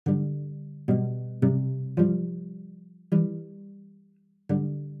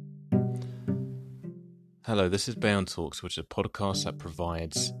Hello, this is Bayon Talks, which is a podcast that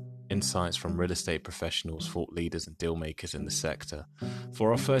provides insights from real estate professionals, thought leaders, and deal makers in the sector.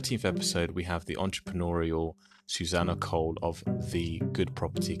 For our 13th episode, we have the entrepreneurial Susannah Cole of The Good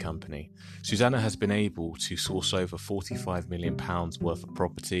Property Company. Susannah has been able to source over £45 million worth of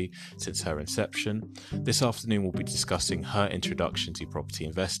property since her inception. This afternoon, we'll be discussing her introduction to property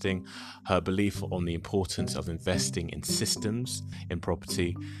investing, her belief on the importance of investing in systems in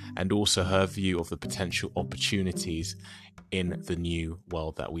property, and also her view of the potential opportunities in the new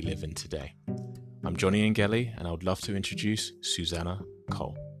world that we live in today. I'm Johnny Ngeli, and I would love to introduce Susannah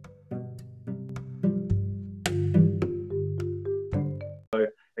Cole.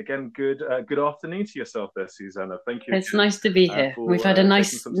 Again, good afternoon to yourself there, Susannah. Thank you. It's nice to be here. We've had a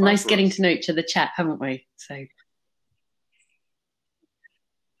nice getting to know each other chat, haven't we? So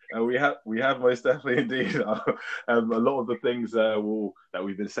we have most definitely indeed. A lot of the things that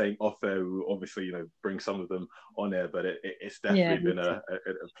we've been saying off there, we'll obviously bring some of them on air, but it's definitely been a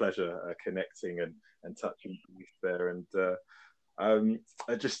pleasure connecting and touching there. And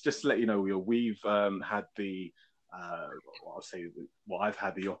just to let you know, we've had the I've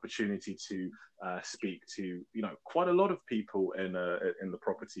had the opportunity to speak to quite a lot of people in the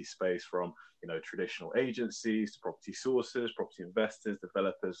property space, from traditional agencies to property sourcers, property investors,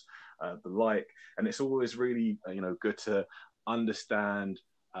 developers, the like. And it's always really good to understand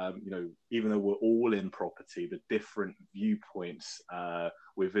even though we're all in property, the different viewpoints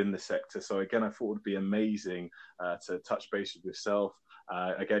within the sector. So again, I thought it would be amazing to touch base with yourself.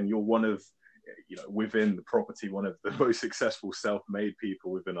 Again, you're one of within the property, one of the most successful self-made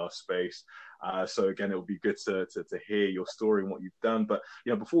people within our space. So again, it would be good to hear your story and what you've done. But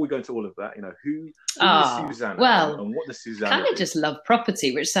before we go into all of that, who is Susannah? Well, and what does Susannah kind of do? just love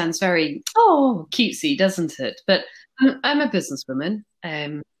property, which sounds very cutesy, doesn't it? But I'm a businesswoman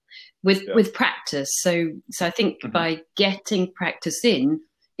with practice. So I think by getting practice in,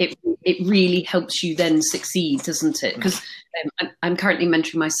 it really helps you then succeed, doesn't it? Because I'm currently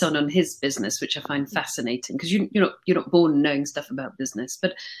mentoring my son on his business, which I find fascinating, because you're not born knowing stuff about business.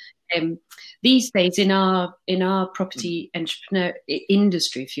 But these days in our property entrepreneur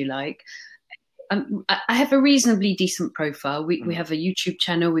industry, if you like, I have a reasonably decent profile. We have a YouTube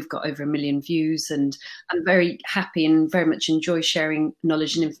channel. We've got over 1 million views, and I'm very happy and very much enjoy sharing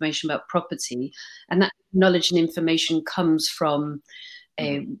knowledge and information about property. And that knowledge and information comes from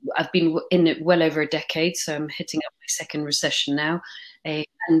I've been in it well over a decade, so I'm hitting up my second recession now.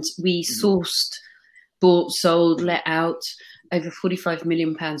 And we sourced, bought, sold, let out over £45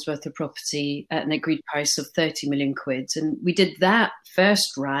 million worth of property at an agreed price of 30 million quid. And we did that first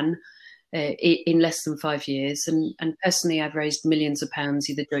run in less than 5 years. And personally, I've raised millions of pounds,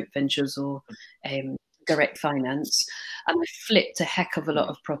 either joint ventures or direct finance. And I flipped a heck of a lot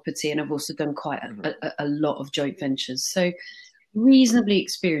of property, and I've also done quite a lot of joint ventures. So reasonably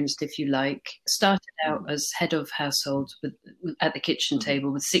experienced, if you like. Started out as head of household at the kitchen table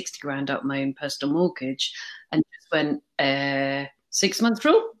with 60 grand up my own personal mortgage, and just went 6 months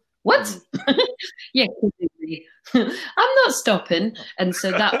rule. What? Yeah, I'm not stopping. And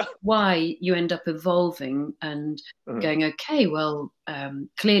so that's why you end up evolving and going, okay, well,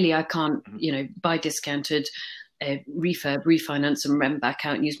 clearly I can't, buy discounted, refurb, refinance, and rent back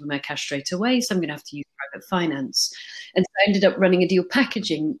out and use my cash straight away. So I'm going to have to use private finance. And so I ended up running a deal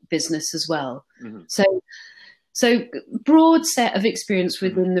packaging business as well. So broad set of experience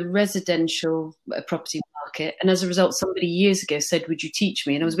within the residential property market. And as a result, somebody years ago said, "Would you teach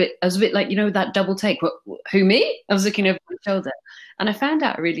me?" And I was a bit like, that double take. What, who, me? I was looking over my shoulder, and I found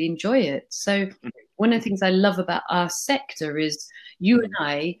out I really enjoy it. So one of the things I love about our sector is you and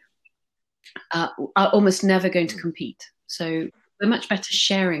I are almost never going to compete. So we're much better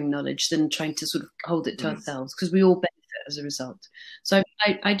sharing knowledge than trying to sort of hold it to ourselves, because we all benefit as a result. So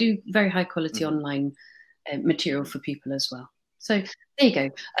I do very high quality online material for people as well. So there you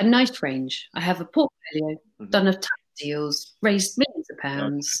go, a nice range. I have a portfolio, done a ton of deals, raised millions of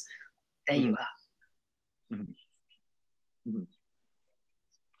pounds. There you are.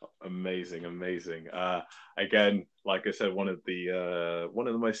 Amazing. Again, like I said, one of the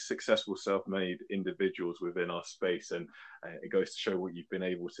most successful self-made individuals within our space, and it goes to show what you've been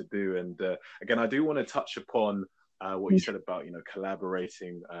able to do. And again, I do want to touch upon what you said about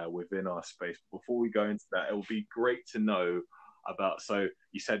collaborating within our space. Before we go into that, it would be great to know about. So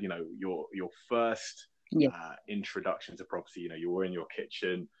you said your first introduction to property. You were in your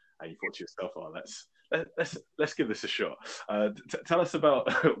kitchen and you thought to yourself, "Oh, let's give this a shot." Tell us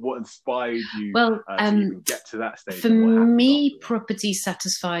about what inspired you to even get to that stage. For me, property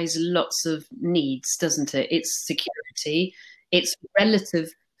satisfies lots of needs, doesn't it? It's security, it's relative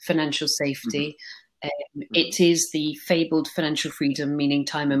financial safety, It is the fabled financial freedom, meaning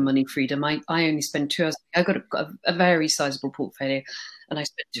time and money freedom. I only spend 2 hours. I've got a very sizable portfolio, and I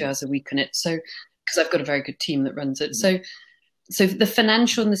spend 2 hours a week on it. So, because I've got a very good team that runs it. So the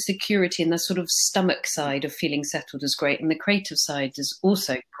financial and the security and the sort of stomach side of feeling settled is great, and the creative side is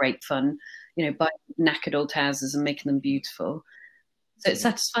also great fun. You know, buying knackered old houses and making them beautiful. So it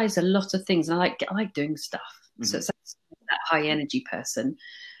satisfies a lot of things, and I like doing stuff. So it's that high energy person.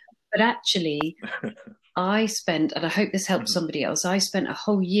 But actually, I spent, and I hope this helps somebody else, I spent a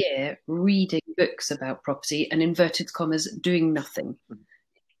whole year reading books about property and, inverted commas, doing nothing.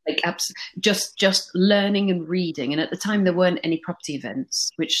 Like just learning and reading. And at the time, there weren't any property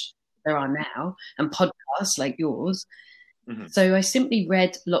events, which there are now, and podcasts like yours. So I simply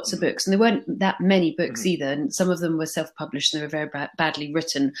read lots of books, and there weren't that many books either. And some of them were self-published, and they were very badly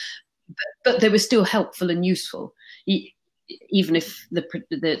written, but they were still helpful and useful, even if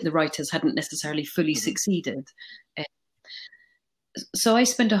the writers hadn't necessarily fully succeeded. So I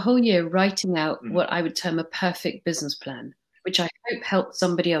spent a whole year writing out what I would term a perfect business plan, which I hope helped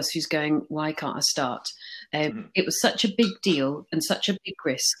somebody else who's going, why can't I start? It was such a big deal and such a big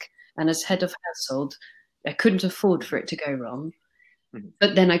risk. And as head of household, I couldn't afford for it to go wrong.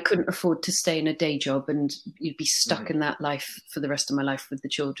 But then I couldn't afford to stay in a day job and you'd be stuck in that life for the rest of my life with the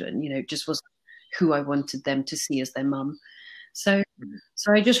children. You know, it just wasn't who I wanted them to see as their mum. So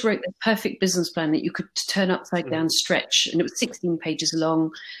I just wrote the perfect business plan that you could turn upside down, stretch, and it was 16 pages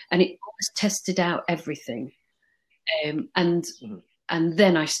long, and it always tested out everything. And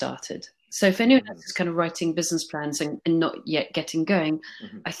then I started. So if anyone else is kind of writing business plans and not yet getting going,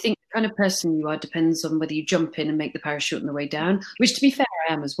 I think the kind of person you are depends on whether you jump in and make the parachute on the way down, which, to be fair,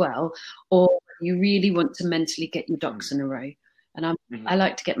 I am as well, or you really want to mentally get your ducks in a row. And I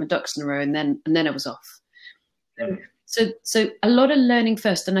like to get my ducks in a row, and then I was off. So a lot of learning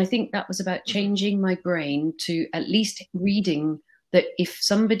first, and I think that was about changing my brain to at least reading that if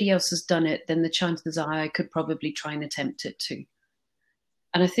somebody else has done it, then the chances are I could probably try and attempt it too.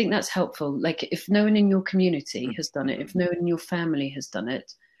 And I think that's helpful. Like, if no one in your community has done it, if no one in your family has done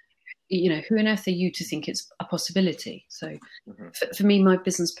it, you know, who on earth are you to think it's a possibility? So for me, my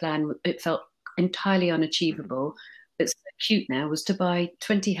business plan, it felt entirely unachievable. It's so cute now, was to buy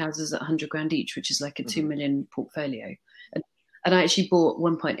 20 houses at 100 grand each, which is like a 2 million portfolio. And I actually bought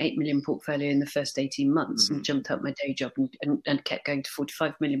 1.8 million portfolio in the first 18 months and jumped up my day job and kept going to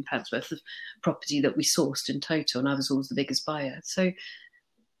 45 million pounds worth of property that we sourced in total. And I was always the biggest buyer.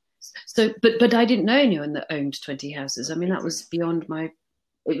 But I didn't know anyone that owned 20 houses. I mean, that was beyond my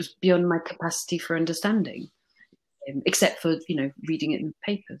capacity for understanding, except for, you know, reading it in the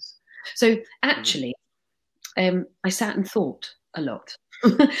papers. So actually, I sat and thought a lot.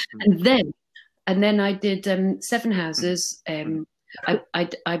 And then I did 7 houses.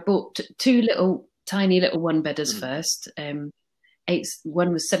 I bought 2 tiny little one-bedders first.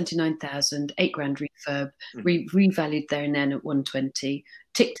 One was 79,000, 8 grand refurb, revalued there and then at 120,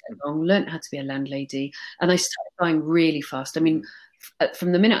 ticked along, learnt how to be a landlady, and I started buying really fast. I mean,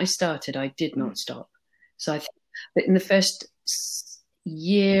 from the minute I started, I did not stop. So I think that in the first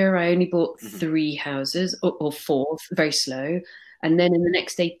year, I only bought 3 houses or 4, very slow. And then in the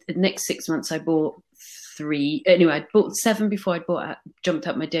next 6 months, I bought 3. Anyway, I bought 7 before I jumped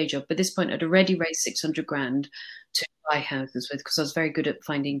up my day job. But at this point, I'd already raised 600 grand to buy houses with, because I was very good at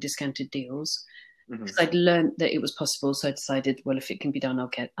finding discounted deals. Because I'd learned that it was possible. So I decided, well, if it can be done,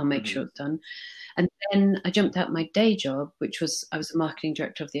 I'll make sure it's done. And then I jumped out my day job, which was, I was the marketing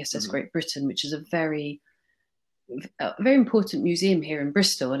director of the SS Great Britain, which is a very important museum here in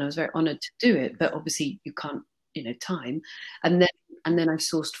Bristol. And I was very honoured to do it. But obviously you can't, you know, time. And then I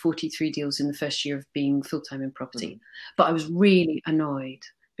sourced 43 deals in the first year of being full-time in property. But I was really annoyed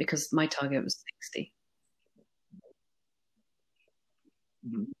because my target was 60.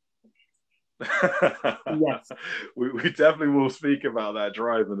 Yes. we definitely will speak about that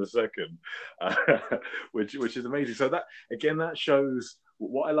drive in a second, which is amazing. So that shows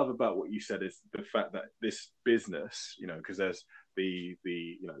what I love about what you said is the fact that this business, you know, because there's the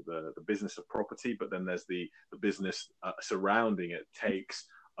business of property, but then there's the business surrounding it takes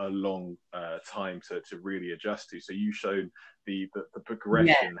a long time to really adjust to. So you've shown the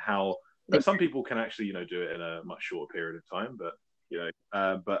progression, how, you know, some people can actually, you know, do it in a much shorter period of time, but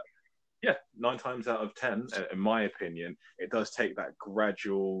yeah, 9 times out of 10, in my opinion, it does take that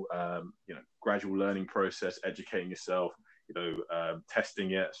gradual learning process, educating yourself, you know,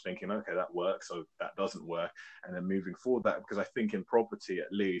 testing it, thinking, okay, that works, so that doesn't work, and then moving forward. That, because I think in property,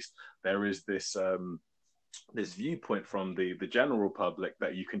 at least, there is this this viewpoint from the general public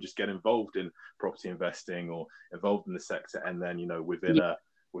that you can just get involved in property investing or involved in the sector, and then, you know, within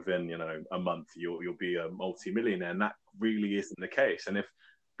within, you know, a month you'll be a multi-millionaire, and that really isn't the case. And if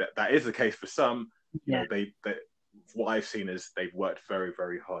that is the case for some, you know, they what I've seen is they've worked very,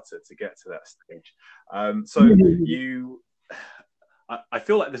 very hard to get to that stage. So you, I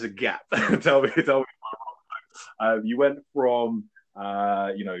feel like there's a gap. tell me. You went from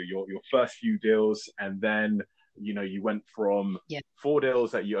you know, your first few deals, and then, you know, you went from 4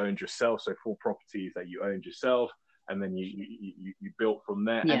 deals that you owned yourself, so 4 properties that you owned yourself, and then you built from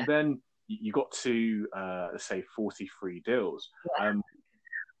there, and then you got to let's say 43 deals.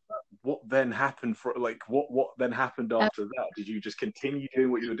 What then happened what then happened after that? Did you just continue doing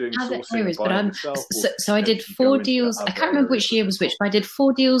what you were doing, sourcing and buying yourself? So I did 4 deals. I can't remember which year was which, but I did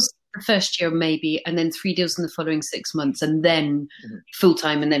 4 deals the first year maybe, and then 3 deals in the following 6 months, and then full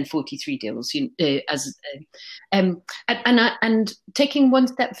time, and then 43 deals. And taking one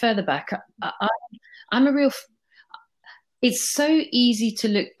step further back, I'm a real. It's so easy to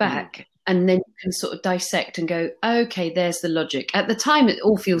look back. And then you can sort of dissect and go, okay, there's the logic. At the time, it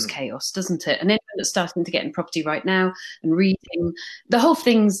all feels chaos, doesn't it? And anyone that's starting to get in property right now and reading, the whole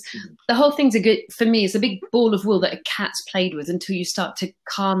thing's a good, for me, it's a big ball of wool that a cat's played with until you start to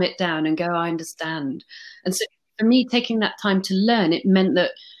calm it down and go, I understand. And so for me, taking that time to learn, it meant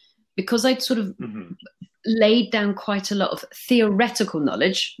that because I'd sort of laid down quite a lot of theoretical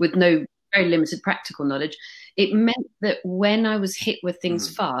knowledge with very limited practical knowledge, it meant that when I was hit with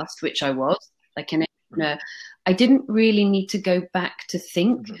things fast, which I was, like an entrepreneur, I didn't really need to go back to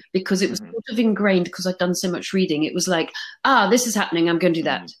think because it was sort of ingrained because I'd done so much reading. It was like, this is happening, I'm going to do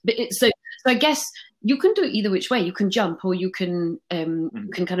that. But so I guess you can do it either which way. You can jump, or you can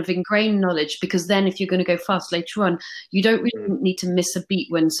kind of ingrain knowledge, because then if you're going to go fast later on, you don't really need to miss a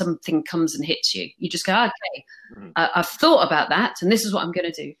beat when something comes and hits you. You just go, okay, I've thought about that, and this is what I'm going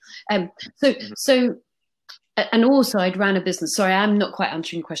to do. So. And also, I'd ran a business. Sorry, I'm not quite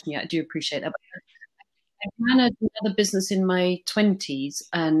answering your question yet. I do appreciate that. But I ran another business in my 20s,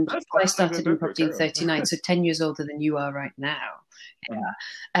 and I started in property in 39, so 10 years older than you are right now.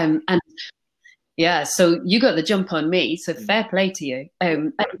 And so you got the jump on me, so fair play to you.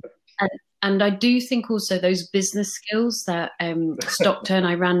 And I do think also those business skills that stock turn,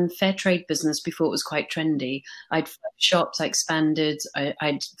 I ran fair trade business before it was quite trendy. I'd shops, I expanded,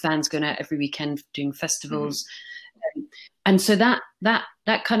 I'd vans going out every weekend doing festivals. And so that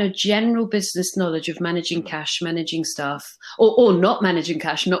kind of general business knowledge of managing cash, managing stuff, or not managing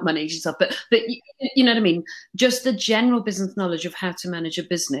cash, not managing stuff, but you know what I mean? Just the general business knowledge of how to manage a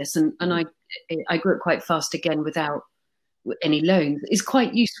business. And I grew up quite fast again without any loans is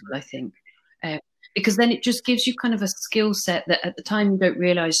quite useful, I think. Because then it just gives you kind of a skill set that at the time you don't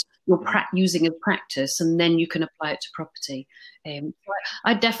realize you're using as practice, and then you can apply it to property.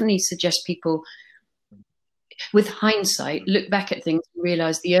 I definitely suggest people, with hindsight, look back at things and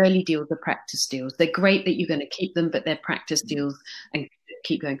realize the early deals are practice deals. They're great that you're going to keep them, but they're practice deals, and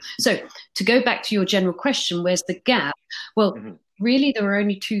keep going. So to go back to your general question, where's the gap? Well, really, there were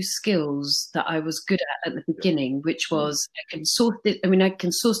only 2 skills that I was good at the beginning, which was I can source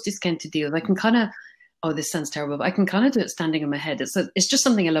discounted deals. I can kind of, this sounds terrible, but I can kind of do it standing on my head. It's just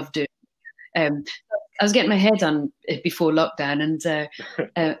something I love doing. I was getting my hair done before lockdown, and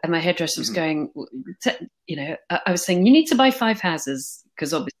my hairdresser was going, I was saying, you need to buy 5 houses,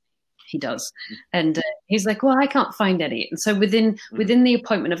 because obviously he does. And he's like, well, I can't find any. And so within the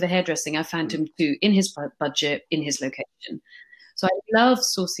appointment of the hairdressing, I found him 2 in his budget, in his location. So I love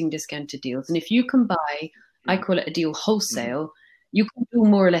sourcing discounted deals. And if you can buy, I call it a deal wholesale, you can do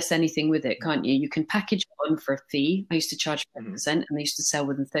more or less anything with it, can't you? You can package it on for a fee. I used to charge 5%, and they used to sell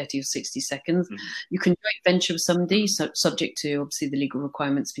within 30 or 60 seconds. You can joint venture with somebody, subject to obviously the legal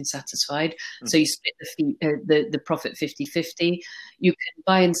requirements being satisfied. So you split the fee, the profit 50-50. You can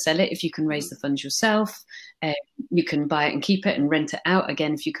buy and sell it if you can raise the funds yourself. You can buy it and keep it and rent it out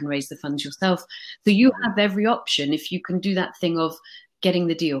again if you can raise the funds yourself. So you have every option if you can do that thing of getting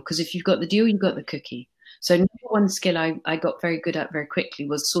the deal. Because if you've got the deal, you've got the cookie. So number one skill I got very good at very quickly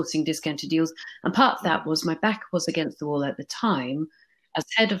was sourcing discounted deals. And part of that was my back was against the wall at the time. As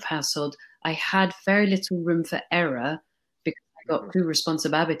head of household, I had very little room for error because I got 2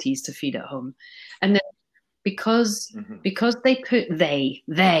 responsibilities to feed at home. And then because they put because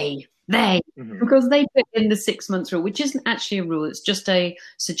they put in the 6 months rule, which isn't actually a rule, it's just a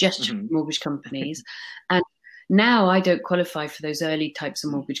suggestion for mortgage companies. And now I don't qualify for those early types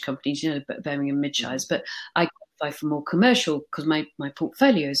of mortgage companies, Birmingham Midshires, but I qualify for more commercial because my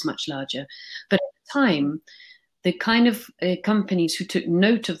portfolio is much larger. But at the time, the kind of companies who took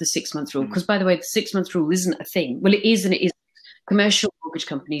note of the 6 month rule, because by the way, the 6 month rule isn't a thing. Well, it is and it isn't, Commercial mortgage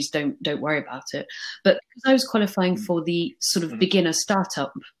companies don't worry about it. But because I was qualifying for the sort of beginner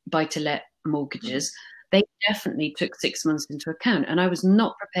startup buy-to-let mortgages, they definitely took 6 months into account, and I was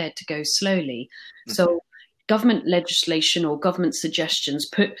not prepared to go slowly. So government legislation or government suggestions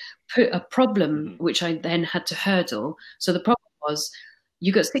put a problem which I then had to hurdle. So the problem was,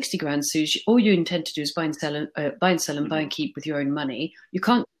 you got 60 grand, Suze. All you intend to do is buy and sell and buy and keep with your own money. You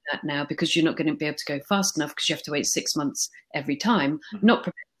can't do that now because you're not going to be able to go fast enough because you have to wait 6 months every time. Not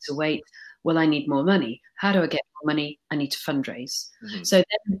prepared to wait. Well, I need more money. How do I get more money? I need to fundraise. So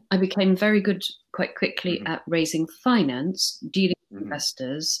then I became very good quite quickly at raising finance, dealing with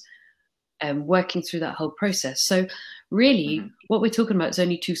investors, and working through that whole process. So really, what we're talking about is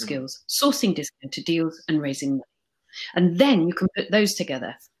only 2 skills: sourcing discounted deals and raising money. And then you can put those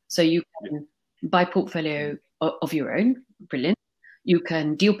together. So you can buy portfolio of your own. Brilliant. You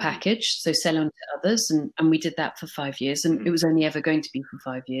can deal package, so sell on to others. And we did that for 5 years. And it was only ever going to be for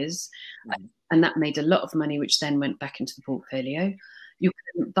 5 years. And that made a lot of money, which then went back into the portfolio. You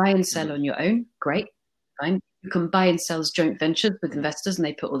can buy and sell on your own. Great. Fine. You can buy and sell as joint ventures with investors and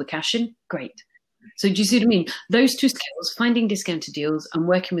they put all the cash in. Great. So do you see what I mean? Those 2 skills, finding discounted deals and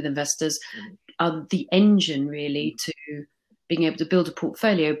working with investors, are the engine really to being able to build a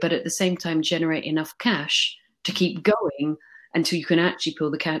portfolio, but at the same time generate enough cash to keep going until you can actually pull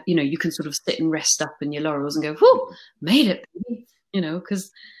the cash. You know, you can sort of sit and rest up in your laurels and go, "Whoo, made it!" You know,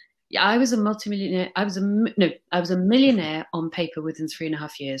 because I was a multimillionaire. I was a millionaire on paper within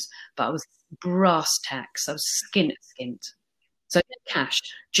 3.5 years, but I was brass tacks. I was skint. So cash,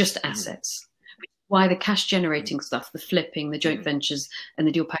 just assets. Why the cash generating stuff, the flipping, the joint ventures and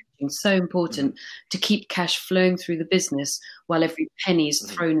the deal packaging is so important to keep cash flowing through the business while every penny is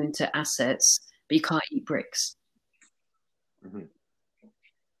thrown into assets, but you can't eat bricks.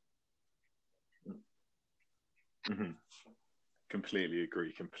 Completely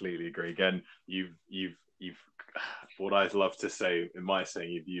agree. Again, you've what I'd love to say in my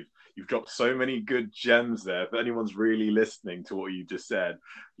saying, you've dropped so many good gems there. If anyone's really listening to what you just said,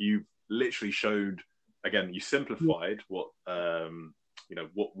 you've literally showed, again, you simplified what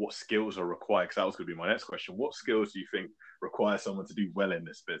what skills are required, because that was going to be my next question. What skills do you think require someone to do well in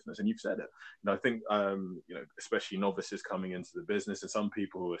this business? And you've said it. I think especially novices coming into the business, and some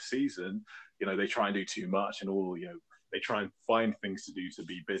people who are seasoned, they try and do too much, and they try and find things to do to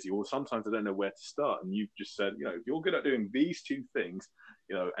be busy, or sometimes they don't know where to start. And you've just said, if you're good at doing these 2 things,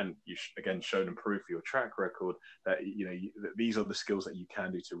 and you've again shown and proof your track record that that these are the skills that you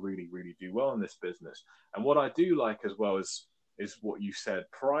can do to really, really do well in this business. And what I do like as well is what you said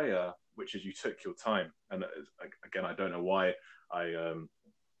prior, which is you took your time. And again, I don't know why I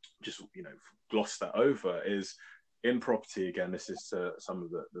just glossed that over. Is in property, again, this is to some of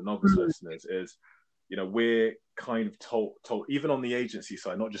the novice listeners, is we're kind of told, even on the agency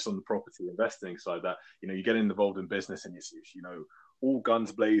side, not just on the property investing side, that you get involved in business and it's all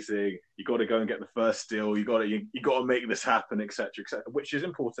guns blazing. You got to go and get the first deal. You got to make this happen, etc., which is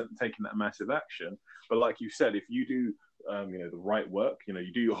important, taking that massive action. But like you said, if you do the right work,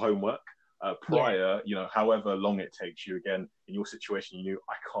 you do your homework prior, however long it takes you. Again, in your situation,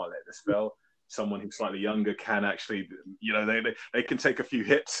 I can't let this fail. Someone who's slightly younger can actually, they can take a few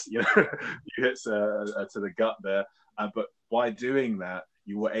hits, few hits to the gut there. But by doing that,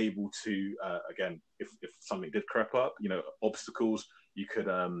 you were able to, again, if something did crop up, obstacles, you could,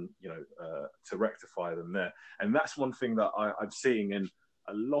 to rectify them there. And that's one thing that I'm seeing in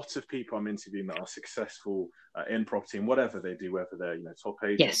a lot of people I'm interviewing that are successul in property and whatever they do, whether they're, top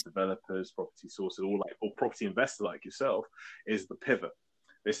agents, developers, property sources, or property investor like yourself, is the pivot.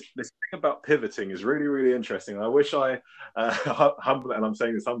 This thing about pivoting is really, really interesting. I wish I, humbly, and I'm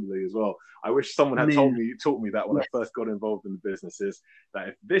saying this humbly as well, I wish someone had taught me that when I first got involved in the business, is that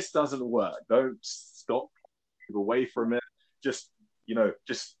if this doesn't work, don't stop, move away from it. Just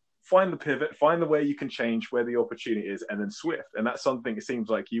find the pivot, find the way you can change, where the opportunity is, and then swift. And that's something it seems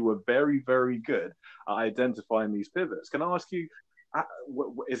like you were very, very good at identifying these pivots. Can I ask you,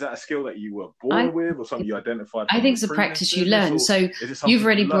 is that a skill that you were born with, or something you identified? I think it's a practice you learn. So you've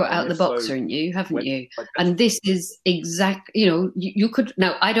already brought out the boxer in you, haven't you? And this is exact. You could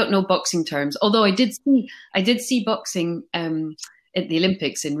now. I don't know boxing terms, although I did see boxing at the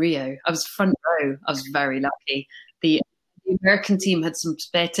Olympics in Rio. I was front row. I was very lucky. The American team had some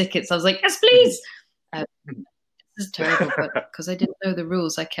spare tickets. I was like, yes, please. This is terrible, but because I didn't know the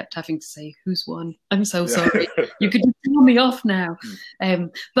rules, I kept having to say, who's won? I'm so sorry. You could just tell me off now.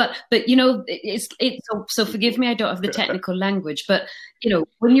 But it's so forgive me, I don't have the technical language, but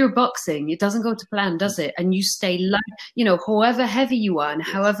when you're boxing, it doesn't go to plan, does it? And you stay light, however heavy you are and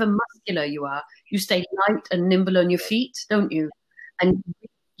however muscular you are, you stay light and nimble on your feet, don't you? and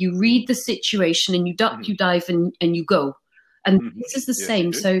you read the situation and you duck, you dive, and you go. And this is the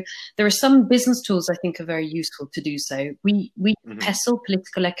same. So there are some business tools I think are very useful to do so. We PESTLE,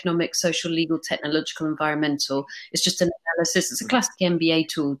 political, economic, social, legal, technological, environmental. It's just an analysis. It's a classic MBA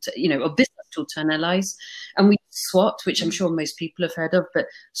tool, a business tool to analyze. And we SWOT, which I'm sure most people have heard of, but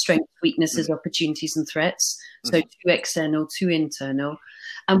strengths, weaknesses, opportunities, and threats. So 2 external, 2 internal.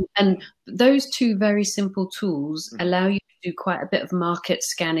 And those 2 very simple tools allow you to do quite a bit of market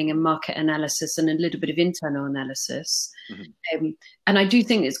scanning and market analysis and a little bit of internal analysis. And I do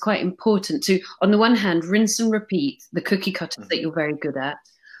think it's quite important to, on the one hand, rinse and repeat the cookie cutters that you're very good at.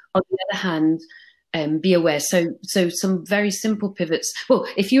 On the other hand, be aware. So some very simple pivots. Well,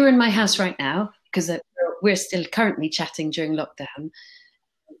 if you're in my house right now, because we're still currently chatting during lockdown,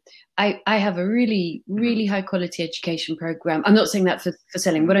 I have a really, really high quality education program. I'm not saying that for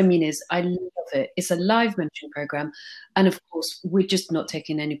selling. What I mean is I love it. It's a live mentoring program. And of course, we're just not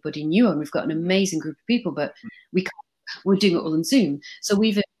taking anybody new on. We've got an amazing group of people, but we're doing it all on Zoom. So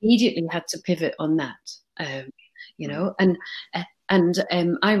we've immediately had to pivot on that,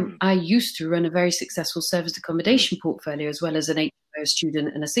 I used to run a very successful service accommodation portfolio as well as an HMO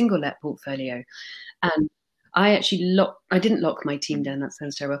student and a single let portfolio. And I actually I didn't lock my team down. That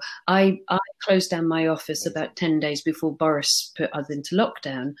sounds terrible. I closed down my office about 10 days before Boris put us into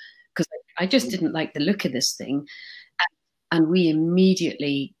lockdown because I just didn't like the look of this thing. And we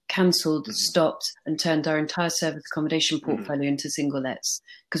immediately cancelled, stopped, and turned our entire service accommodation portfolio into single lets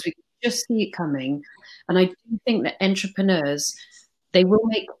because we could just see it coming. And I do think that entrepreneurs, they will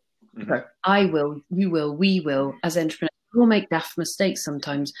make, I will, you will, we will, as entrepreneurs, we'll make daft mistakes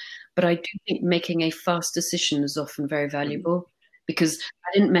sometimes. But I do think making a fast decision is often very valuable because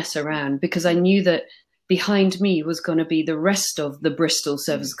I didn't mess around, because I knew that behind me was going to be the rest of the Bristol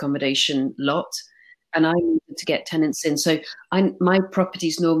service accommodation lot. And I needed to get tenants in. So my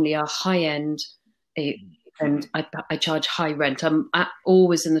properties normally are high end and I charge high rent. I'm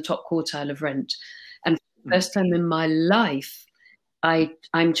always in the top quartile of rent. And for the first time in my life,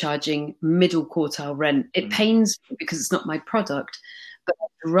 I'm charging middle quartile rent. It pains me because it's not my product, but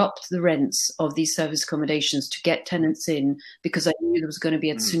I dropped the rents of these service accommodations to get tenants in because I knew there was going to be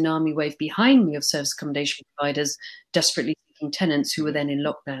a tsunami wave behind me of service accommodation providers desperately seeking tenants who were then in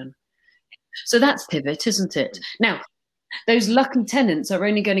lockdown. So that's pivot, isn't it? Now, those lucky tenants are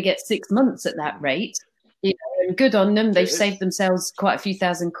only going to get 6 months at that rate. And good on them. They've saved themselves quite a few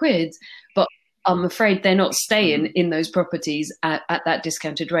thousand quid, but I'm afraid they're not staying in those properties at that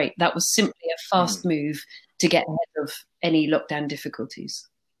discounted rate. That was simply a fast move to get ahead of any lockdown difficulties.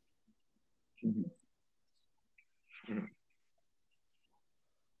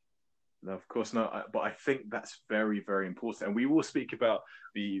 No, of course not. But I think that's very, very important. And we will speak about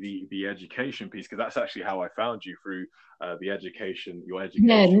the education piece, because that's actually how I found you, through your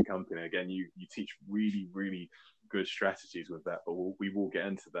education company. Again, you teach really, really good strategies with that, but we will get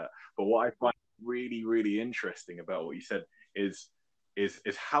into that. But what I find really, really interesting about what you said is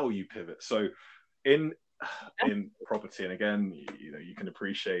how you pivot. So in property, and again, you can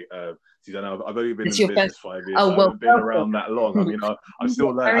appreciate, Susannah, I've only been in the business 5 years. I haven't been around that long. I mean, I'm still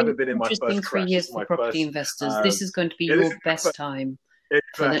learning. I haven't been in my first 3 years for property investors. This is going to be your best time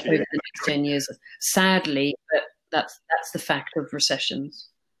for over the next 10 years. Sadly, but that's the fact of recessions.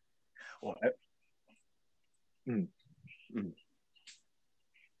 Well,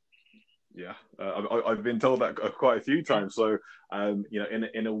 yeah, I've been told that quite a few times. So,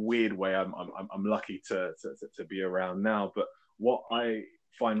 in a weird way, I'm lucky to be around now. But what I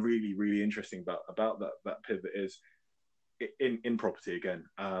find really, really interesting about that pivot is in property again.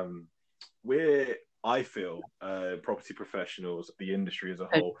 I feel property professionals, the industry as a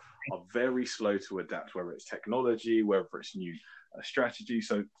whole, are very slow to adapt, whether it's technology, whether it's new strategy.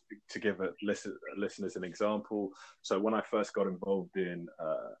 So to give listeners an example, so when I first got involved in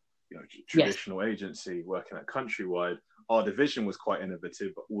traditional agency working at Countrywide, our division was quite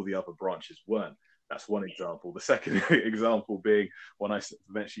innovative, but all the other branches weren't. That's one example. The second example being when I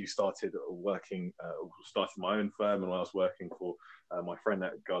eventually started my own firm, and when I was working for my friend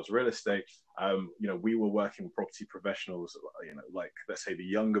at Guz Real Estate, we were working with property professionals, like, let's say, the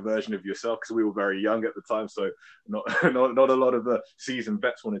younger version of yourself, because we were very young at the time. So not a lot of the seasoned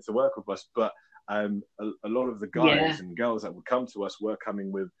vets wanted to work with us, but a lot of the guys and girls that would come to us were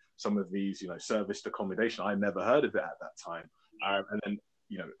coming with some of these, serviced accommodation. I never heard of it at that time. And then,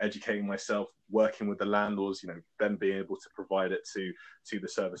 educating myself, working with the landlords, then being able to provide it to the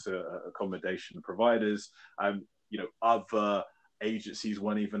service accommodation providers. Other agencies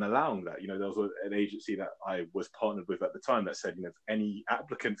weren't even allowing that. There was an agency that I was partnered with at the time that said, if any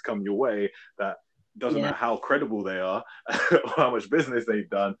applicants come your way that doesn't matter how credible they are or how much business they've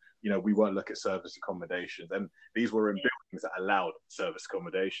done, we won't look at service accommodations. And these were in buildings that allowed service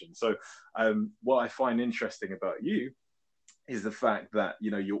accommodation. So what I find interesting about you is the fact that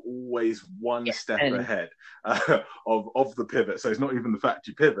you're always one step ahead of the pivot. So it's not even the fact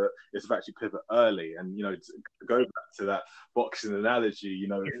you pivot; it's the fact you pivot early. And to go back to that boxing analogy,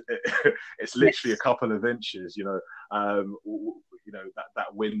 it's literally a couple of inches.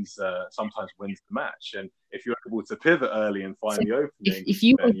 That wins sometimes wins the match. And if you're able to pivot early and find the opening, if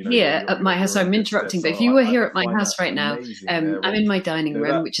you were here at my house, I'm interrupting, but if you were here at my house right now, I'm in my dining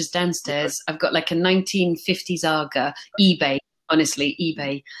room, which is downstairs. I've got like a 1950s Aga, eBay. Honestly,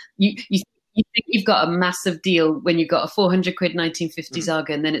 eBay. You think you've got a massive deal when you've got a 400 quid 1950s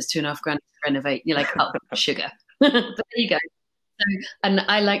Aga, and then it's $2.5 grand to renovate. You're like, oh, sugar. But there you go. And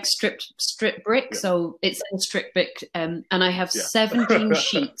I like strip brick, so it's a strip brick, and I have 17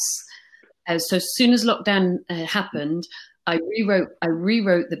 sheets. So as soon as lockdown happened, I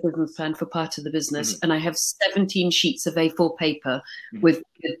rewrote the business plan for part of the business, and I have 17 sheets of A4 paper with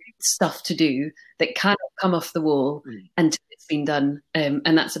stuff to do that cannot come off the wall until it's been done,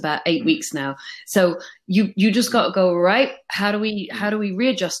 and that's about 8 weeks now. So you just got to go, right, how do we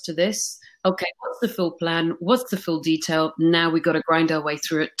readjust to this? Okay, what's the full plan? What's the full detail? Now we've got to grind our way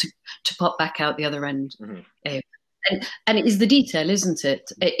through it to pop back out the other end. And it is the detail, isn't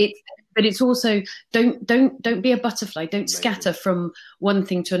it? But it's also don't be a butterfly. Don't scatter from one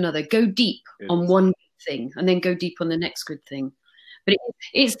thing to another. Go deep on one thing, and then go deep on the next good thing. But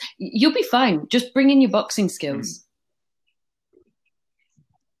you'll be fine. Just bring in your boxing skills.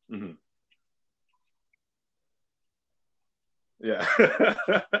 Yeah,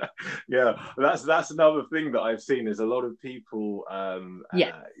 yeah. That's another thing that I've seen is a lot of people,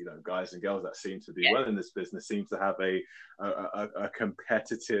 guys and girls that seem to be well in this business seem to have a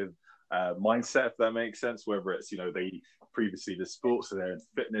competitive mindset, if that makes sense. Whether it's they previously did sports, or they're in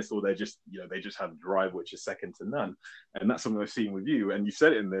fitness, or they just have drive, which is second to none. And that's something I've seen with you. And you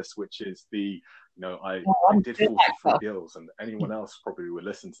said it in this, which is I did 43 deals, and anyone else probably would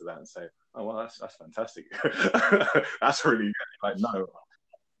listen to that and say, oh well, that's fantastic. That's really good. Like, no,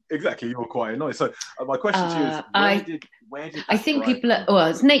 exactly, you're quite annoying. So my question to you is, where did I think people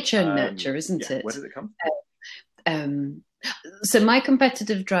it's nature and nurture, isn't it? Where did it come from? So my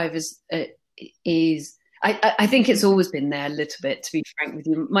competitive drive is I think it's always been there a little bit, to be frank with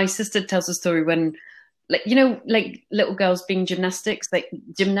you. My sister tells a story when, like little girls being gymnastics, they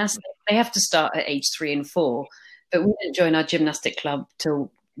have to start at age 3 and 4, but we didn't join our gymnastic club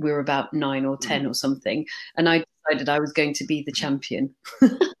till we were about 9 or 10 or something. And I decided I was going to be the champion.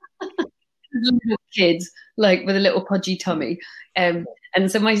 Little kid, like with a little podgy tummy. And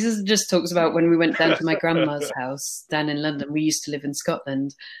so my sister just talks about when we went down to my grandma's house down in London. We used to live in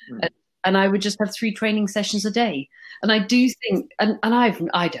Scotland. And I would just have 3 training sessions a day. And I do think, and I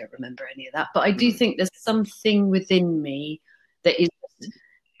don't remember any of that, but I do think there's something within me that is,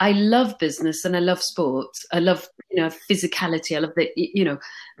 I love business and I love sports. I love, physicality. I love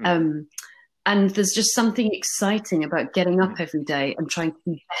the, and there's just something exciting about getting up every day and trying to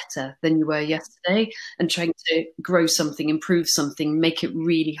be better than you were yesterday, and trying to grow something, improve something, make it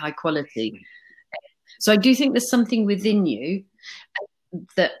really high quality. So I do think there's something within you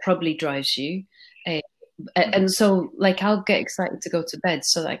that probably drives you. And so, like, I'll get excited to go to bed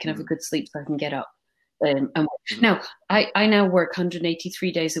so that I can have a good sleep, so I can get up. Now, I now work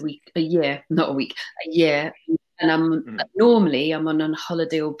 183 days a year. And normally I'm on a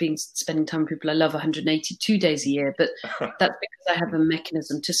holiday or spending time with people I love 182 days a year. But that's because I have a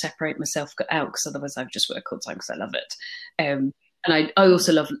mechanism to separate myself out, because otherwise I would just work all the time because I love it. And I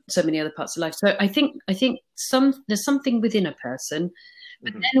also love so many other parts of life. So I think there's something within a person,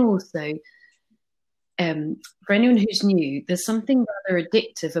 but then also, for anyone who's new, there's something rather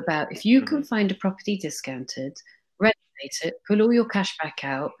addictive about if you can find a property discounted, renovate it, pull all your cash back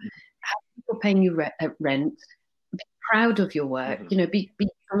out, have people paying you rent, be proud of your work, be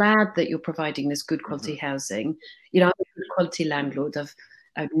glad that you're providing this good quality housing. I'm a good quality landlord.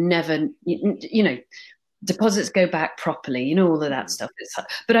 I've never, deposits go back properly, all of that stuff.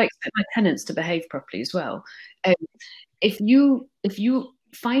 But I expect my tenants to behave properly as well. If you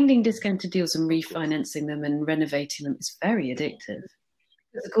finding discounted deals and refinancing them and renovating them is very addictive.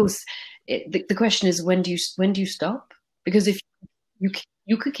 Of course, the question is, when do you stop? Because if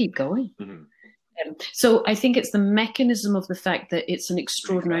you could keep going. So I think it's the mechanism of the fact that it's an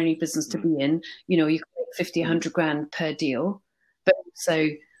extraordinary business to be in. You can make 50, 100 grand per deal, but so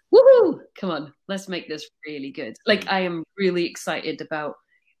woohoo! Come on, let's make this really good. Like, I am really excited about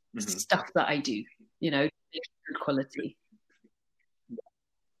the stuff that I do. Good quality.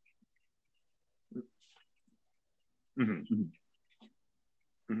 Mm-hmm.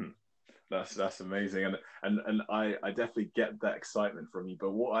 Mm-hmm. That's amazing, and I definitely get that excitement from you.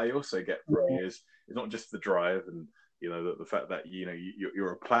 But what I also get from you is not just the drive and the fact that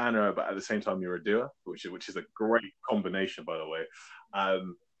you're a planner, but at the same time you're a doer, which is a great combination, by the way.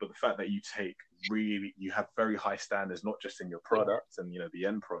 But the fact that you have very high standards, not just in your product and the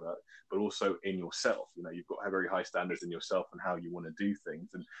end product, but also in yourself. You've got very high standards in yourself and how you want to do things.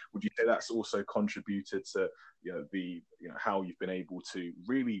 And would you say that's also contributed to how you've been able to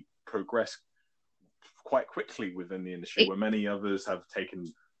really progress quite quickly within the industry, where many others have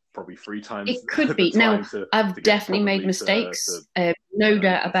taken probably 3 times? It could be. Now, I've definitely made mistakes, no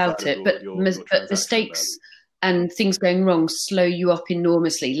doubt about it. But mistakes and things going wrong slow you up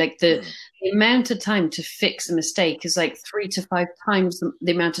enormously. Like the amount of time to fix a mistake is like 3 to 5 times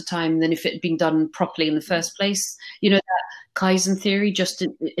the amount of time than if it had been done properly in the first place. That Kaizen theory, just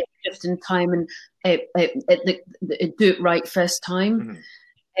in time and do it right first time.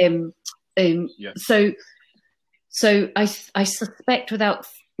 So I suspect, without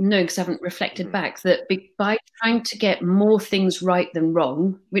knowing, because I haven't reflected back, that by trying to get more things right than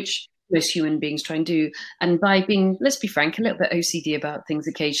wrong, which most human beings try and do, and by being, let's be frank, a little bit OCD about things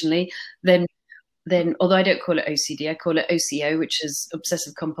occasionally, then although I don't call it OCD, I call it OCO, which is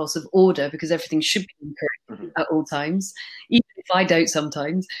obsessive compulsive order, because everything should be correct at all times, even if I don't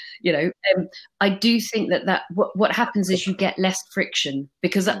sometimes. I do think that what happens is you get less friction,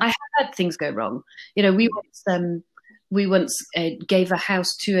 because I have had things go wrong. We once gave a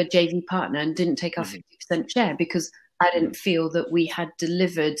house to a JV partner and didn't take our 50% share because I didn't feel that we had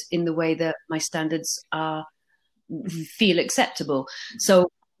delivered in the way that my standards feel acceptable.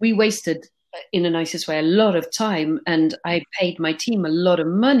 So we wasted, in the nicest way, a lot of time, and I paid my team a lot of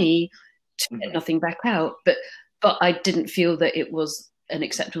money to get nothing back out. But I didn't feel that it was an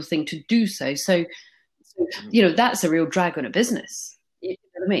acceptable thing to do so. So that's a real drag on a business. You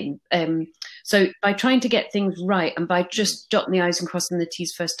know what I mean? So by trying to get things right and by just dotting the I's and crossing the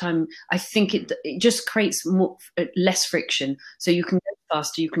T's first time, I think it just creates less friction. So you can go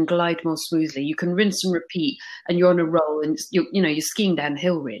faster, you can glide more smoothly, you can rinse and repeat, and you're on a roll, and you're skiing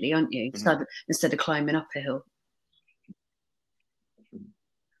downhill, really, aren't you? Instead of climbing up a hill.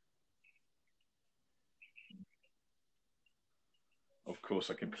 Of course,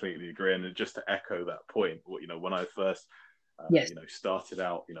 I completely agree. And just to echo that point, when I first started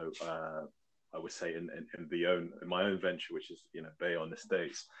out, I would say in my own venture, which is Bayonne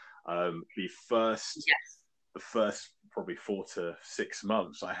Estates, the first probably 4 to 6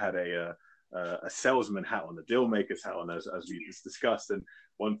 months, I had a salesman hat on, a deal maker's hat on, as we just discussed. And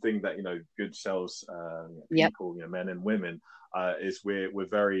one thing that good sales people, men and women, is we're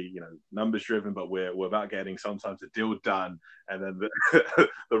very numbers driven, but we're about getting sometimes a deal done, and then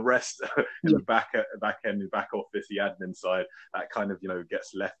the rest in the back end, the back office, the admin side, that kind of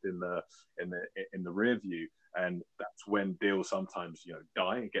gets left in the rear view. And that's when deals sometimes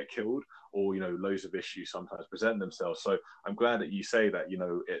die and get killed, or loads of issues sometimes present themselves. So I'm glad that you say that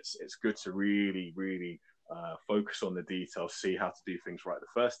it's good to really focus on the details, see how to do things right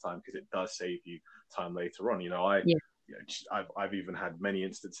the first time, because it does save you time later on. I've even had many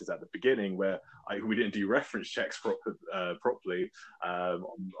instances at the beginning where we didn't do reference checks properly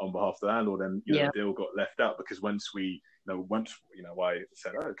on behalf of the landlord, and the deal got left out because once I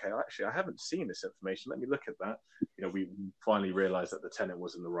said, okay, actually I haven't seen this information, let me look at that. We finally realized that the tenant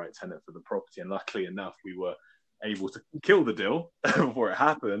wasn't the right tenant for the property, and luckily enough we were able to kill the deal before it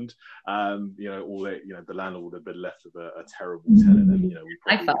happened. The landlord would have been left with a terrible tenant, and we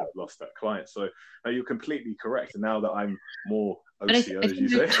probably would have lost that client. So you're completely correct. And now that I'm more OCO, as you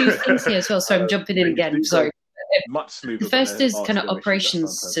say, 2 things here as well. So I'm jumping in again. Sorry. Much smoother. The first is kind of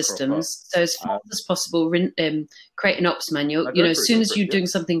operations systems. So as far as possible, create an ops manual. As soon as you're doing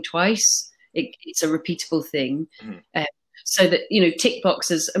something twice, it's a repeatable thing. So that tick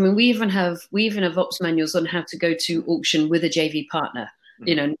boxes. I mean, we even have ops manuals on how to go to auction with a JV partner.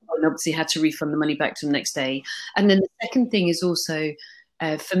 And obviously had to refund the money back to them the next day. And then the second thing is also,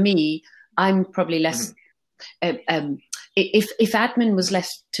 for me, I'm probably less. If admin was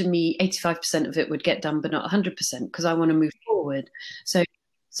left to me, 85% of it would get done, but not 100%, because I want to move forward. So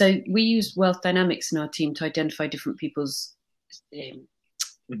we use wealth dynamics in our team to identify different people's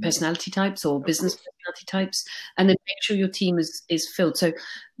personality types or business personality types, and then make sure your team is filled. So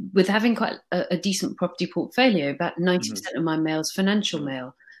with having quite a decent property portfolio, about 90% of my mail is financial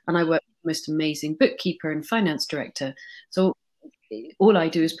mail, and I work with the most amazing bookkeeper and finance director. So all I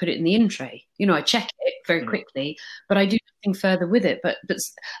do is put it in the in tray. I check it very quickly, but I do nothing further with it. But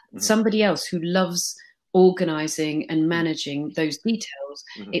somebody else who loves organizing and managing those details,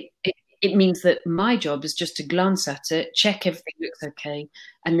 it it means that my job is just to glance at it, check everything looks okay,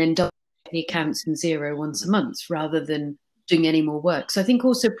 and then double the accounts in zero once a month rather than doing any more work. So I think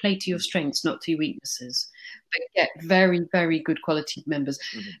also play to your strengths, not to your weaknesses, but get very, very good quality members.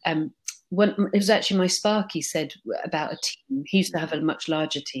 It was actually my Sparky said about a team. He used to have a much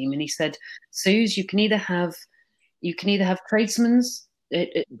larger team, and he said, Suze, you can either have tradesmen,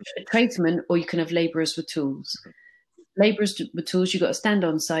 or you can have labourers with tools. Labourers with tools, you've got to stand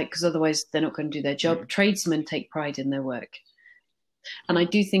on site because otherwise they're not going to do their job. Tradesmen take pride in their work. And I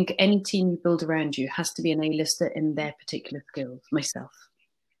do think any team you build around you has to be an A-lister in their particular skills, myself.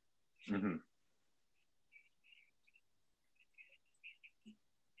 Mm-hmm.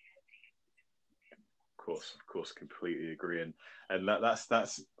 Of course, completely agree, and that's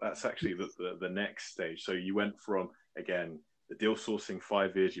actually the next stage. So you went from, again, the deal sourcing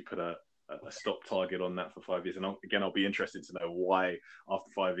 5 years. You put a stop target on that for 5 years, and I'll be interested to know why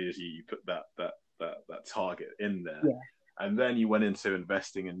after 5 years you put that target in there. Yeah. And then you went into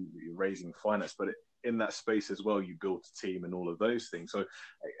investing and raising finance, but in that space as well, you built a team and all of those things. So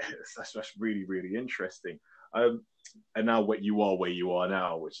that's really, really interesting. And now where you are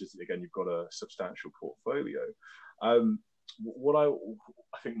now, which is, again, you've got a substantial portfolio. What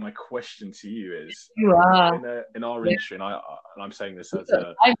I think my question to you is, in our industry, and I'm saying this as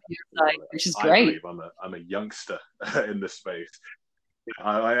which is great. I believe I'm a youngster in the space.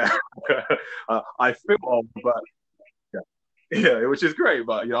 I feel old, but yeah, which is great.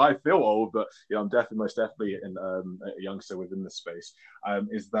 But I feel old, but I'm most definitely a youngster within the space.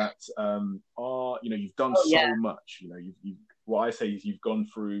 Is that you've done so much. What I say is you've gone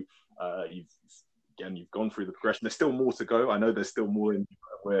through. You've gone through the progression. There's still more to go. I know there's still more in.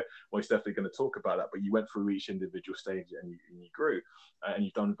 We're most definitely going to talk about that. But you went through each individual stage and you grew, and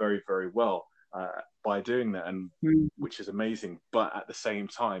you've done very, very well by doing that, and which is amazing. But at the same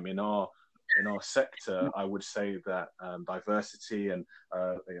time, in our sector, I would say that diversity and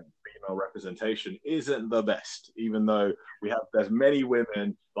female representation isn't the best, even though there's many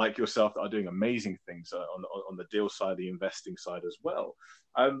women like yourself that are doing amazing things on the deal side, the investing side as well.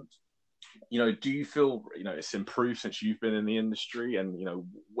 Do you feel it's improved since you've been in the industry, and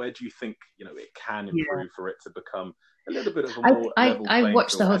where do you think it can improve for it to become a little bit of a more level I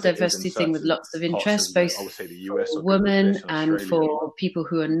watched the whole diversity thing with lots of interest, both for women and for people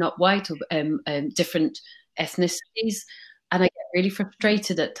who are not white or different ethnicities. And I get really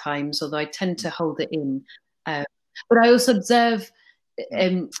frustrated at times, although I tend to hold it in. But I also observe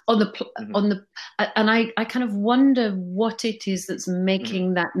and I kind of wonder what it is that's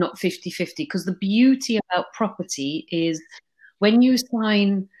making that not 50-50, because the beauty about property is when you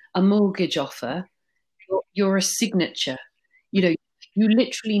sign a mortgage offer, you're a signature. You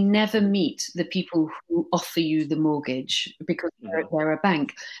literally never meet the people who offer you the mortgage because they're a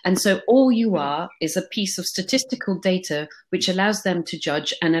bank. And so all you are is a piece of statistical data which allows them to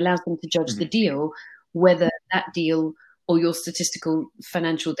judge the deal, whether that deal or your statistical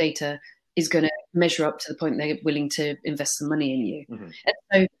financial data is going to measure up to the point they're willing to invest some money in you. And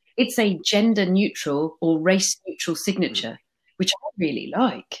so it's a gender neutral or race neutral signature, which I really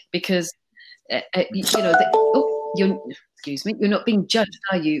like, because you're not being judged,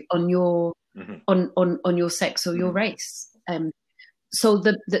 are you, on your on your sex or your race? So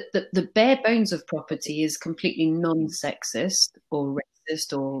the bare bones of property is completely non-sexist or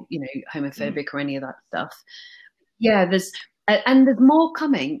racist or homophobic or any of that stuff. Yeah, there's more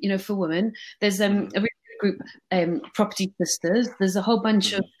coming. For women, there's a really good group, Property Sisters. There's a whole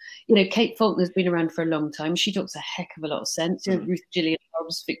bunch of Kate Faulkner's been around for a long time. She talks a heck of a lot of sense. Ruth Gillian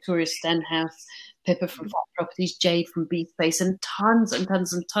Hobbs, Victoria Stenhouse, Pippa from Fab Properties, Jade from B Space, and tons and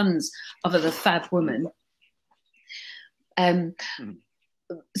tons and tons of other fab women.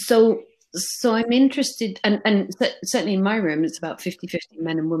 So I'm interested, and certainly in my room, it's about 50-50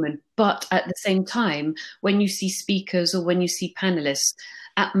 men and women. But at the same time, when you see speakers or when you see panelists,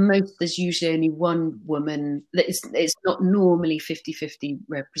 at most there's usually only one woman. It's not normally 50-50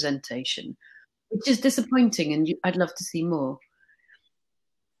 representation, which is disappointing, and I'd love to see more.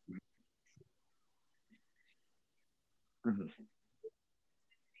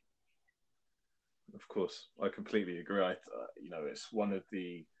 Of course, I completely agree. It's one of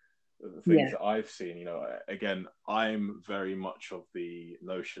the things that I've seen. Again, I'm very much of the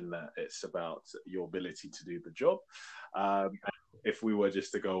notion that it's about your ability to do the job. If we were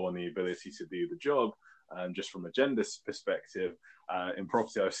just to go on the ability to do the job, just from a gender perspective, in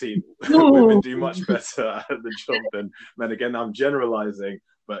property, I've seen women do much better at the job than men. Again, I'm generalizing,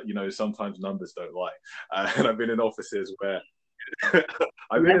 but sometimes numbers don't lie. And I've been in offices where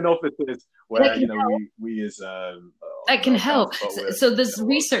I've been in offices where we as that can help. So there's you know,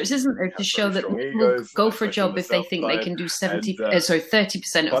 research, isn't there, to show that men will go for a job if they think they can do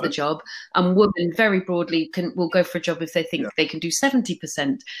 30% of the job, and women very broadly will go for a job if they think they can do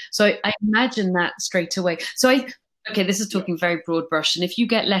 70%. So I imagine that straight away. So okay, this is talking very broad brush, and if you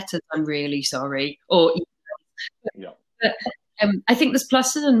get letters, I'm really sorry. Or but, I think there's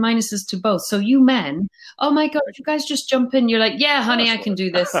pluses and minuses to both. So you men, oh my God, you guys just jump in. You're like, yeah, honey, I can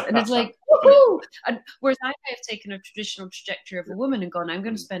do this. And it's like, woohoo! And whereas I may have taken a traditional trajectory of a woman and gone, I'm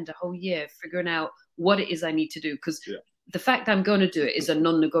going to spend a whole year figuring out what it is I need to do. Because the fact I'm going to do it is a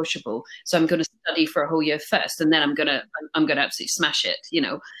non-negotiable. So I'm going to study for a whole year first, and then I'm going to absolutely smash it, you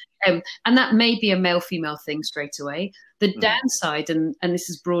know. And that may be a male-female thing straight away. The downside, and this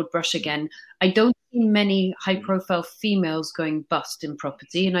is broad brush again, I don't see many high-profile females going bust in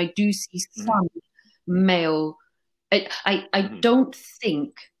property, and I do see some male. I don't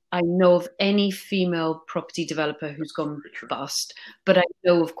think I know of any female property developer who's gone bust, but I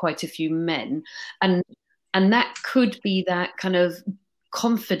know of quite a few men, and that could be that kind of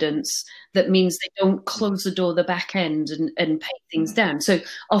confidence that means they don't close the door the back end and pay things down. So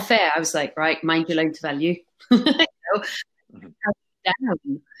off air, I was like, right, mind your loan to value.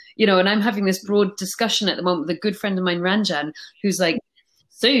 Down, you know, and I'm having this broad discussion at the moment with a good friend of mine, Ranjan, who's like,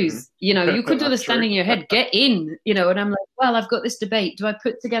 Suze, you know, you could do the standing in your head, get in, you know, and I'm like, well, I've got this debate. Do I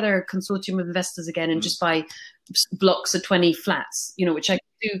put together a consortium of investors again and just buy blocks of 20 flats, you know, which I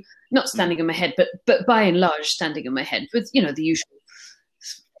do, not standing on my head, but by and large standing on my head with, you know, the usual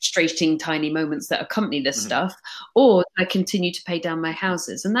frustrating tiny moments that accompany this stuff, or I continue to pay down my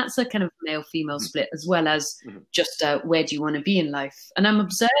houses. And that's a kind of male-female split, as well as just where do you want to be in life? And I'm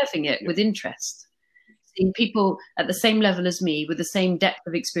observing it with interest, seeing people at the same level as me, with the same depth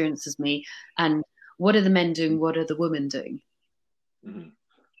of experience as me, and what are the men doing? What are the women doing?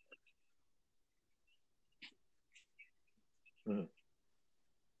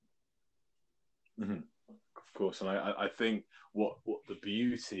 Of course, and I think what the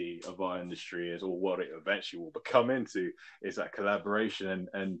beauty of our industry is, or what it eventually will become into, is that collaboration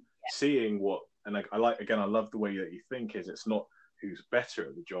and seeing what. And I love the way that you think. Is it's not who's better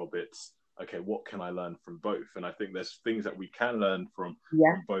at the job. It's okay, what can I learn from both? And I think there's things that we can learn from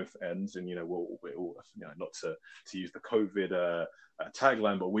both ends. And we're all, not to use the COVID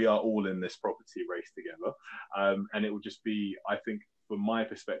tagline, but we are all in this property race together. And it would just be, I think, from my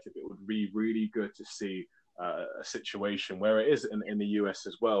perspective, it would be really good to see a situation where it is in the US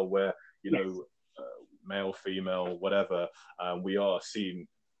as well, where male, female, whatever, we are seen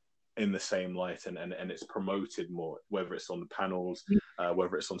in the same light, and it's promoted more, whether it's on the panels,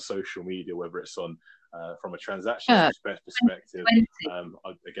 whether it's on social media, whether it's on from a transaction perspective.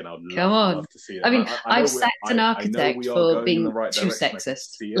 Again, I'd love to see that. I mean, I've sacked an architect for being too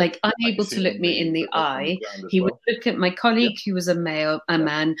sexist. Like, unable to look me in the eye. He would look at my colleague who was a man,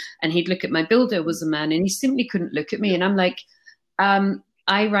 and he'd look at my builder who was a man, and he simply couldn't look at me. And I'm like,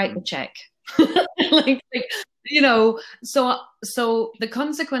 I write the check. So the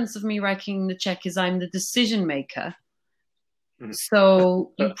consequence of me writing the check is I'm the decision maker.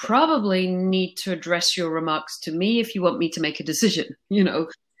 So you probably need to address your remarks to me if you want me to make a decision,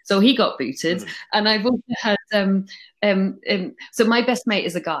 So he got booted. And I've also had, so my best mate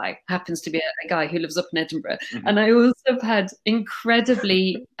is a guy, happens to be a guy who lives up in Edinburgh. And I also have had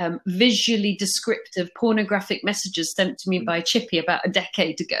incredibly visually descriptive pornographic messages sent to me by Chippy about a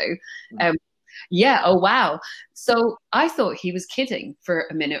decade ago. Oh, wow. So I thought he was kidding for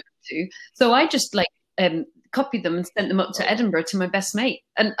a minute or two. So I just copied them and sent them up to Edinburgh to my best mate.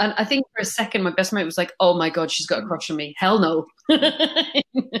 And I think for a second, my best mate was like, oh my God, she's got a crush on me. Hell no.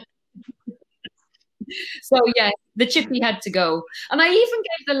 So yeah, the Chippy had to go. And I even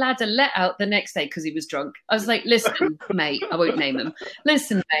gave the lad a let out the next day because he was drunk. I was like, listen, mate, I won't name him.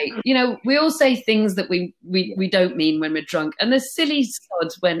 Listen, mate, we all say things that we don't mean when we're drunk. And the silly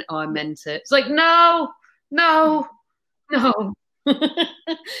sods went, oh, I meant it. It's like, no.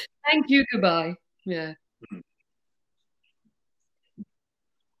 Thank you, goodbye. Yeah.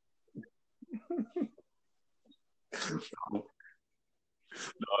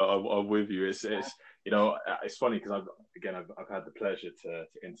 No, I'm with you. It's funny because I've had the pleasure to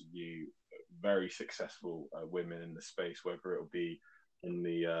interview very successful women in the space, whether it'll be on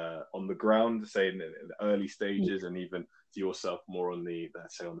the ground, say in the early stages, and even to yourself more on the,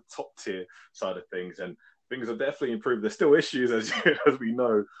 let's say, on the top tier side of things. And things are definitely improved. There's still issues as we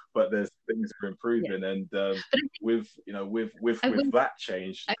know, but there's things that are improving. And with that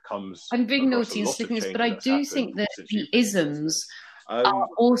change comes. I'm being naughty and sticking this, but I do think that the isms are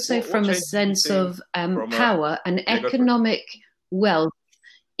also from a sense of power and economic wealth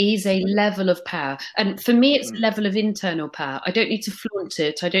is a level of power. And for me, it's a level of internal power. I don't need to flaunt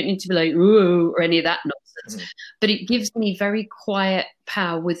it. I don't need to be like, ooh, or any of that nonsense. But it gives me very quiet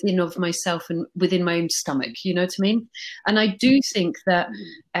power within of myself and within my own stomach, you know what I mean? And I do think that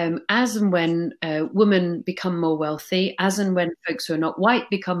as and when women become more wealthy, as and when folks who are not white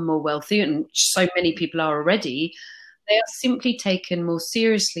become more wealthy, and so many people are already, they are simply taken more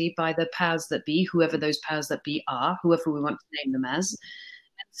seriously by the powers that be, whoever those powers that be are, whoever we want to name them as.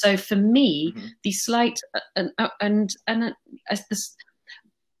 So for me, the slight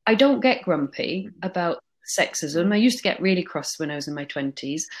I don't get grumpy about sexism. I used to get really cross when I was in my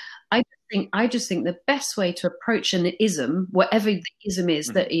 20s. I just think the best way to approach an ism, whatever the ism is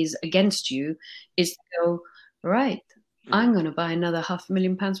that is against you, is to go, right, I'm going to buy another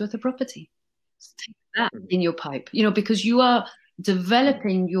 £500,000 worth of property. Take that in your pipe, you know, because you are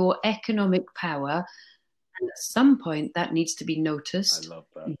developing your economic power. And at some point, that needs to be noticed. I love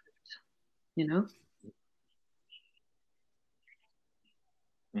that. You know?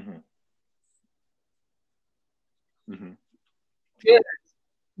 Yeah.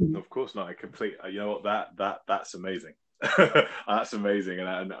 Of course not. I complete. You know what? That's amazing. That's amazing,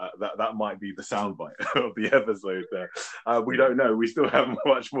 and that might be the soundbite of the episode. There, we don't know. We still have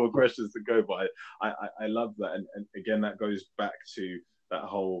much more questions to go, but I love that, and again, that goes back to that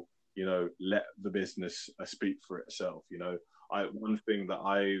whole, you know, let the business speak for itself. You know, one thing that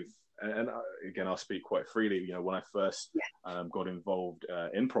again, I'll speak quite freely. You know, when I first got involved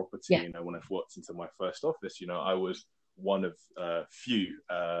in property, you know, when I walked into my first office, you know, I was one of few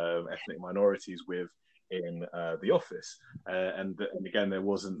ethnic minorities in the office, and again, there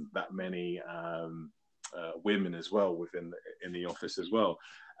wasn't that many women as well in the office as well.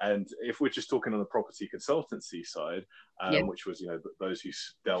 And if we're just talking on the property consultancy side, which was, you know, those who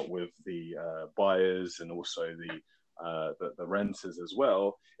dealt with the buyers and also the renters as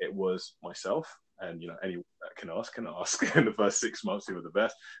well, it was myself. And, you know, anyone that can ask. In the first 6 months, who were the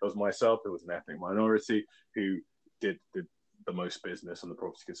best? It was myself. It was an ethnic minority who did the most business on the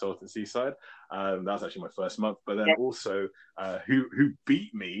property consultancy side. That was actually my first month. But then also, who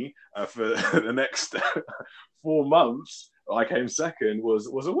beat me for the next 4 months, I came second,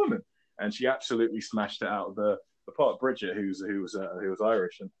 was a woman, and she absolutely smashed it out of the park. Bridget, who was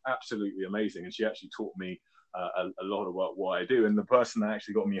Irish and absolutely amazing, and she actually taught me a lot about what I do. And the person that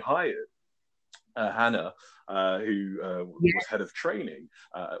actually got me hired, Hannah, who was head of training,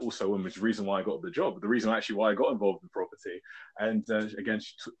 also was the reason why I got the job, the reason actually why I got involved in property. And again,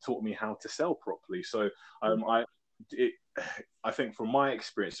 she taught me how to sell properly. So I think from my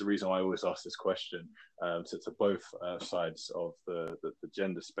experience, the reason I always ask this question to both sides of the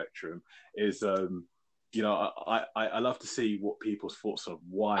gender spectrum is, you know, I love to see what people's thoughts of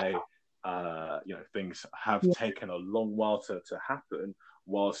why you know, things have taken a long while to happen.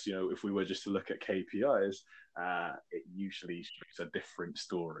 Whilst, you know, if we were just to look at KPIs, it usually speaks a different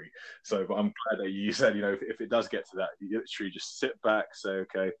story. So, but I'm glad that you said, you know, if it does get to that, you literally just sit back, say,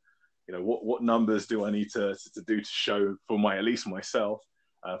 okay, you know, what numbers do I need to do to show for at least myself,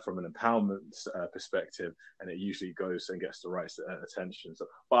 from an empowerment perspective, and it usually goes and gets the right attention. So,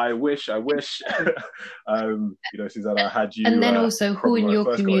 but I wish, you know, Susannah, I had you. And then also, who in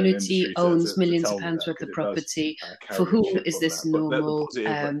your community owns millions of pounds worth of property? For whom is this normal?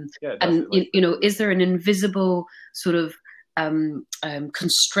 And you know, is there an invisible sort of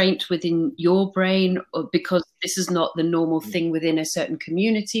constraint within your brain, or because this is not the normal thing within a certain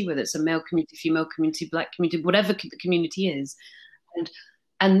community, whether it's a male community, female community, black community, whatever the community is,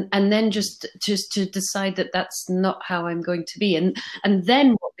 and then just to decide that that's not how I'm going to be, and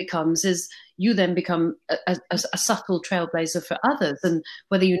then what becomes is you then become a subtle trailblazer for others, and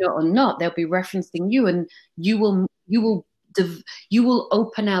whether you know or not, they'll be referencing you, and you will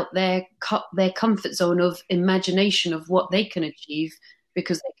open out their comfort zone of imagination of what they can achieve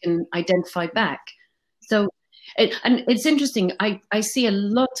because they can identify back. So, and it's interesting. I see a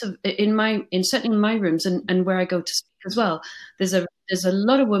lot of certainly in my rooms and where I go to speak as well. There's a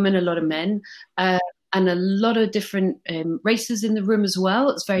lot of women, a lot of men, and a lot of different races in the room as well.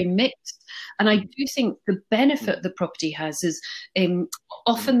 It's very mixed. And I do think the benefit the property has is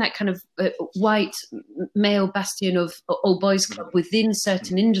often that kind of white male bastion of old boys club within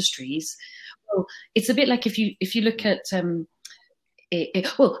certain industries. Well, it's a bit like if you look at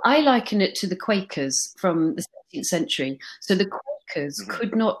well, I liken it to the Quakers from the 17th century. So the Quakers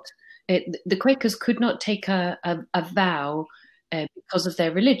could not take a vow because of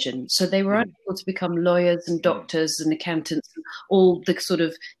their religion. So they were unable to become lawyers and doctors and accountants and all the sort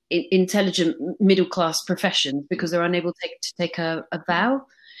of intelligent middle-class professions because they were unable to take a vow.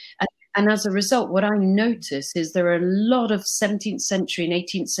 And as a result, what I notice is there are a lot of 17th century and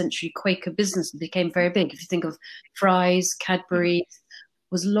 18th century Quaker business that became very big. If you think of Fry's, Cadbury,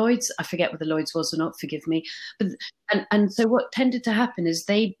 was Lloyd's, I forget whether Lloyd's was or not, forgive me. But and so what tended to happen is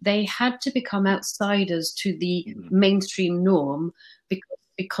they had to become outsiders to the mainstream norm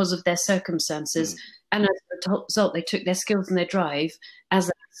because of their circumstances. And as a result, they took their skills and their drive as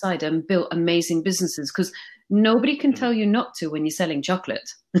an outsider and built amazing businesses, because nobody can tell you not to when you're selling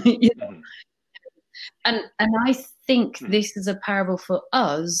chocolate. You know? And I think this is a parable for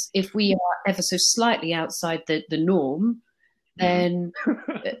us. If we are ever so slightly outside the norm, then,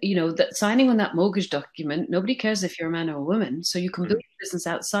 you know, that signing on that mortgage document, nobody cares if you're a man or a woman. So you can build a business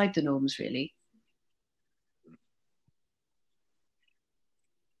outside the norms, really.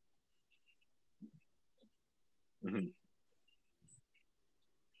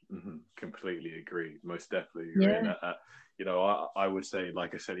 Completely agree. Most definitely agree. Yeah. And, you know, I would say,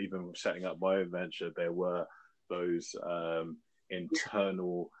 like I said, even setting up my own venture, there were those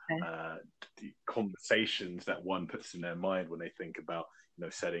internal conversations that one puts in their mind when they think about, you know,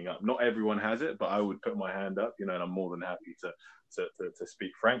 setting up. Not everyone has it, but I would put my hand up, you know, and I'm more than happy to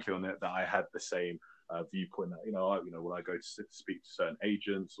speak frankly on it, that I had the same viewpoint that, you know, when I go to speak to certain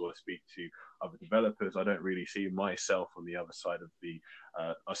agents or speak to other developers, I don't really see myself on the other side of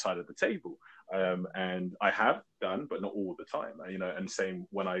the table. And I have done, but not all the time, you know, and same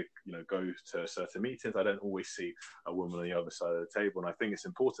when I, you know, go to certain meetings, I don't always see a woman on the other side of the table. And I think it's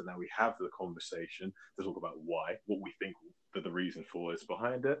important that we have the conversation to talk about why, what we think that the reason for is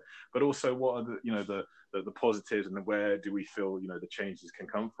behind it, but also what are the, you know, the positives, and where do we feel, you know, the changes can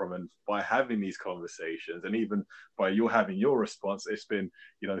come from. And by having these conversations, and even by you having your response, it's been,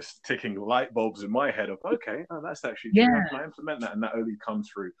 you know, ticking light bulbs in my head of, okay, oh, that's actually true. How can I implement that? And that only comes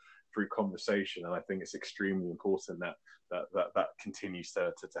through conversation. And I think it's extremely important that continues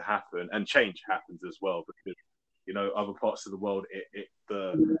to happen, and change happens as well, because, you know, other parts of the world,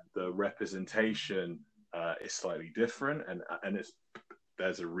 the representation is slightly different, and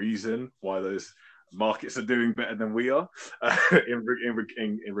there's a reason why those markets are doing better than we are in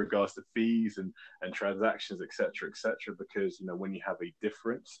regards to fees and transactions, etc., because, you know, when you have a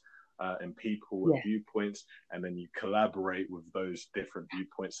difference in people and viewpoints, and then you collaborate with those different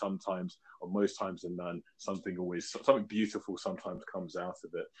viewpoints, sometimes, or most times than none, something beautiful sometimes comes out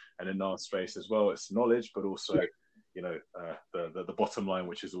of it. And in our space as well, it's knowledge, but also, you know, the bottom line,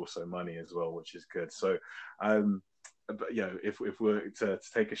 which is also money as well, which is good. So but, you know, if we're to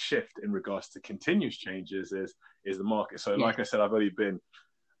take a shift in regards to continuous changes, is the market. So like I said, I've only been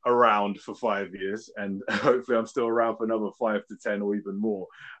around for 5 years, and hopefully I'm still around for another 5 to 10 or even more.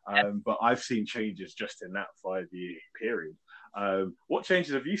 But I've seen changes just in that 5-year period. What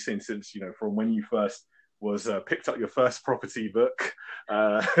changes have you seen since, you know, from when you first picked up your first property book,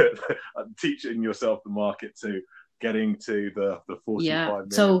 teaching yourself the market, to getting to the 45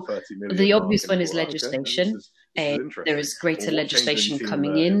 million, so 30 million? The obvious one is legislation. There is greater legislation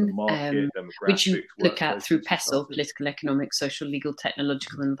coming in, which you look at through PESTLE, political, economic, social, legal,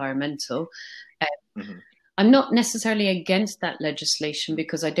 technological, environmental. I'm not necessarily against that legislation,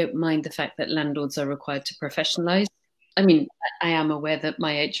 because I don't mind the fact that landlords are required to professionalise. I mean, I am aware that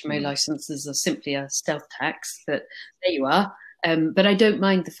my HMO licenses are simply a stealth tax, but there you are. But I don't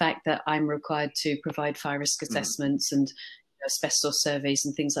mind the fact that I'm required to provide fire risk assessments and asbestos surveys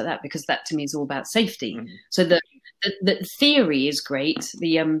and things like that, because that to me is all about safety. So the theory is great.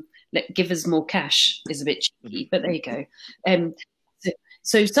 The give us more cash is a bit cheeky, but there you go.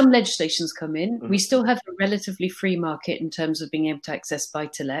 So some legislations come in. We still have a relatively free market in terms of being able to access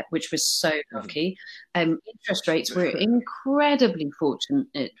buy-to-let, which was so lucky. Interest rates we're incredibly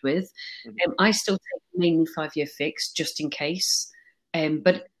fortunate with. I still take mainly 5-year fixed, just in case.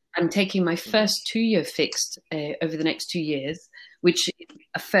 But I'm taking my first 2-year fixed over the next 2 years, which is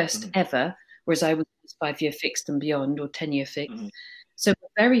a first ever, whereas I was 5-year fixed and beyond, or 10-year fixed. So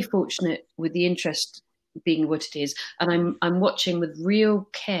we're very fortunate with the interest being what it is, and I'm watching with real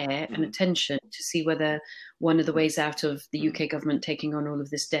care and attention to see whether one of the ways out of the UK government taking on all of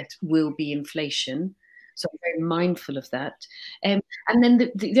this debt will be inflation. So I'm very mindful of that. And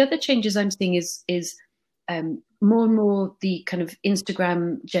then the other changes I'm seeing is more and more the kind of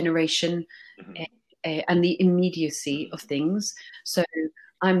Instagram generation and the immediacy of things. So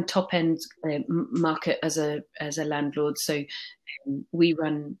I'm top end market as a landlord, so we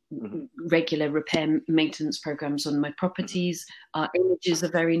run regular repair maintenance programs on my properties. Our images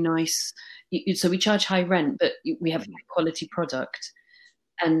are very nice, so we charge high rent, but we have high quality product.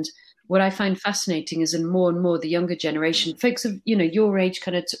 And what I find fascinating is, in more and more the younger generation, folks of your age,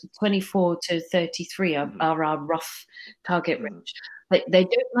 kind of 24 to 33 are our rough target range. they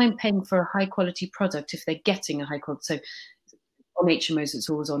don't mind paying for a high quality product if they're getting a high quality. So on HMOs, it's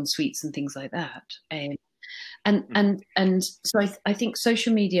always on suites and things like that. And so I think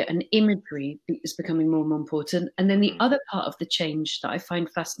social media and imagery is becoming more and more important. And then the other part of the change that I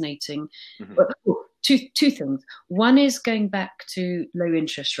find fascinating, two things. One is going back to low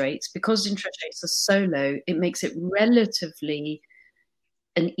interest rates. Because interest rates are so low, it makes it relatively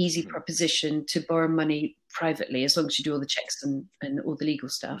an easy proposition to borrow money privately, as long as you do all the checks and all the legal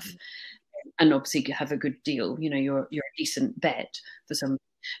stuff. And obviously you have a good deal, you're a decent bet for some,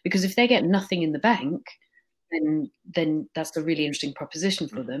 because if they get nothing in the bank, then that's a really interesting proposition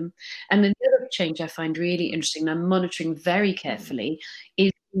for them. And the other change I find really interesting, and I'm monitoring very carefully,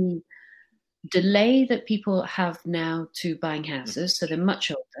 is the delay that people have now to buying houses. So they're much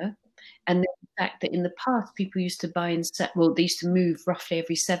older. And the fact that in the past, people used to buy and they used to move roughly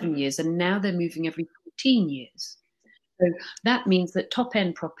every 7 years, and now they're moving every 14 years. So that means that top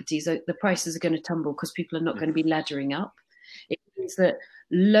end properties, the prices are going to tumble because people are not going to be laddering up. It means that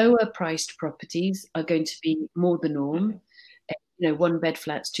lower priced properties are going to be more the norm. 1 bed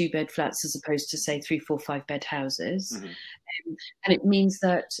flats, 2 bed flats, as opposed to say 3, 4, 5 bed houses. And it means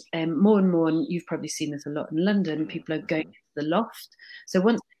that more and more, and you've probably seen this a lot in London, people are going to the loft. So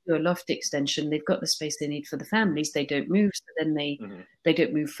once they do a loft extension, they've got the space they need for the families. They don't move, so then they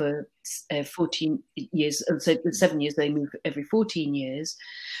don't move for 14 years. So 7 years, they move every 14 years.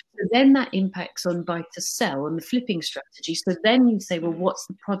 So then that impacts on buy to sell and the flipping strategy. So then you say, well, what's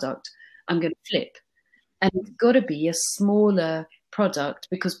the product I'm going to flip? And it's got to be a smaller product,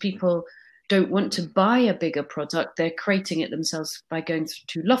 because people don't want to buy a bigger product. They're creating it themselves by going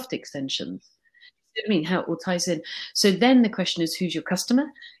through loft extensions. I mean, how it all ties in. So then the question is, who's your customer?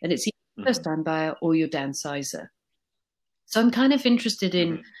 And it's either first-time buyer or your downsizer. So I'm kind of interested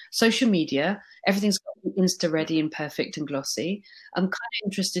in social media. Everything's got to be Insta-ready and perfect and glossy. I'm kind of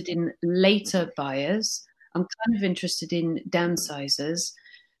interested in later buyers. I'm kind of interested in downsizers.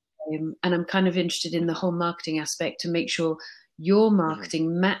 And I'm kind of interested in the whole marketing aspect to make sure your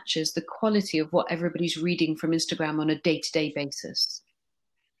marketing matches the quality of what everybody's reading from Instagram on a day-to-day basis.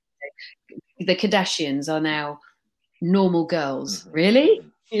 The Kardashians are now normal girls. Really?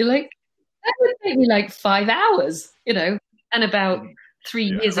 You're like, that would take me like 5 hours, and about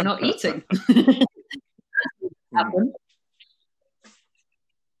 3 years of not eating. Happen.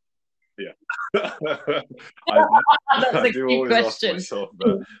 I do always ask myself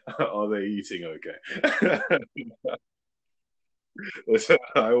that, are they eating okay?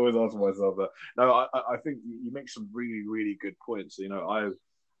 I always ask myself that. No, I think you make some really, really good points.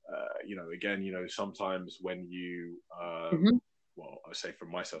 Again, sometimes when you, well, I say for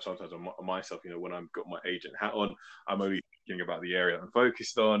myself, sometimes when I've got my agent hat on, I'm only thinking about the area I'm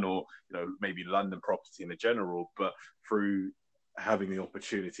focused on, or, maybe London property in the general, but through having the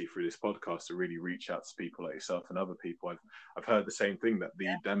opportunity through this podcast to really reach out to people like yourself and other people, I've heard the same thing, that the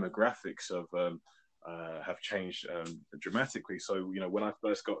demographics of have changed dramatically. So when I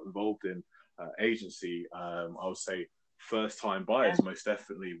first got involved in agency, I would say first-time buyers most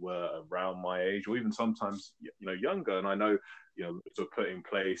definitely were around my age, or even sometimes younger. And I know to put in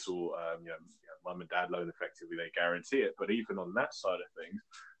place, or mum and dad loan, effectively they guarantee it. But even on that side of things,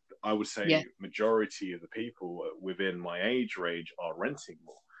 I would say majority of the people within my age range are renting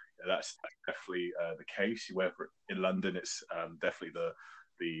more. That's definitely the case. Whether in London, it's definitely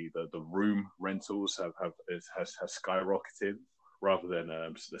the room rentals has skyrocketed, rather than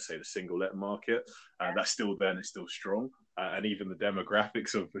let's say the single let market. That's still there and it's still strong. And even the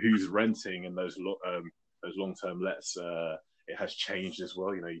demographics of who's renting and those long-term lets, it has changed as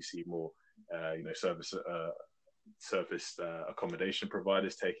well. You see more serviced accommodation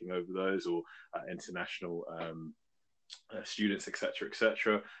providers taking over those, or international students,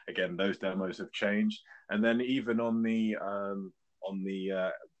 etc. Again, those demos have changed. And then even on the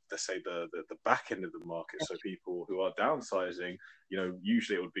let's say the back end of the market, so people who are downsizing,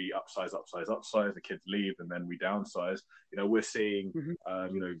 usually it would be upsize, the kids leave and then we downsize. We're seeing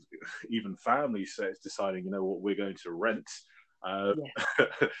even families deciding, what, we're going to rent,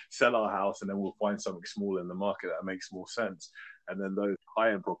 sell our house, and then we'll find something small in the market that makes more sense. And then those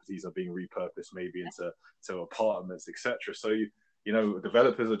high-end properties are being repurposed maybe into apartments, etc. So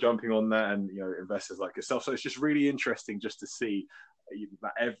developers are jumping on that, and investors like yourself. So it's just really interesting just to see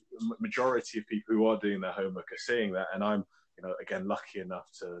that majority of people who are doing their homework are seeing that. And I'm again lucky enough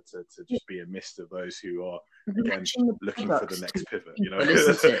to just be amidst of those who are again looking for the next pivot.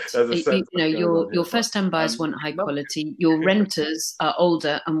 Your first-time buyers want high quality, your renters are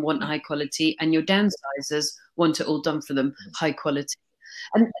older and want high quality, and your downsizers want it all done for them high quality.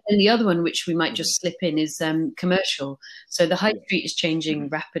 And the other one, which we might just slip in, is commercial. So the high street is changing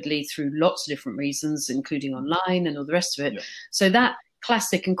rapidly through lots of different reasons, including online and all the rest of it. So that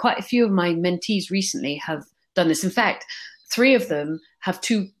classic, and quite a few of my mentees recently have done this. In fact, 3 of them have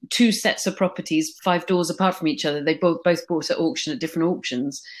two sets of properties 5 doors apart from each other. They both bought at auction at different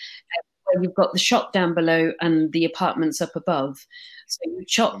auctions. You've got the shop down below and the apartments up above. So you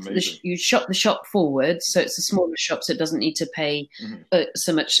chop the shop forward, so it's a smaller shop, so it doesn't need to pay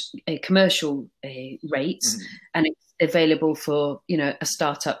so much commercial rates, and it's available for, you know, a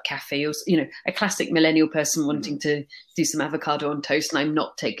startup cafe, or, you know, a classic millennial person wanting to do some avocado on toast, and I'm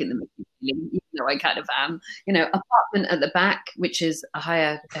not taking them, even though I kind of am. You know, apartment at the back, which is a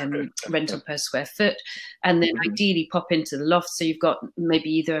higher rental per square foot, and then ideally pop into the loft, so you've got maybe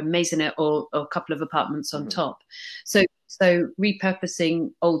either a maisonette or a couple of apartments on top. So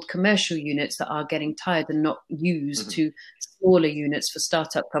repurposing old commercial units that are getting tired and not used to smaller units for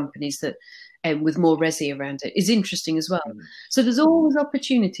startup companies that with more resi around it is interesting as well. So there's always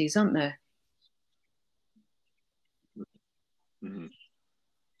opportunities, aren't there?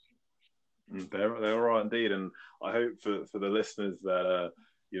 There are indeed, and I hope for the listeners that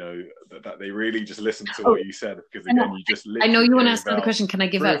you know, that they really just listen to what you said, because again, you just I know you want to ask another question. Can I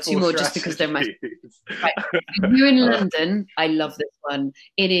give out 2 more just because they're my right. You're in London. I love this one.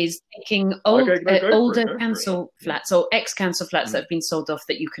 It is taking older council flats or ex-council flats that have been sold off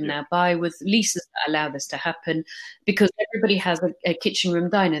that you can now buy with leases that allow this to happen, because everybody has a kitchen room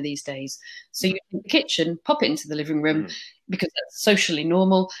diner these days. So you take the kitchen, pop it into the living room, because that's socially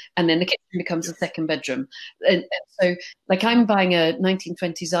normal, and then the kitchen becomes a second bedroom. And so, like, I'm buying a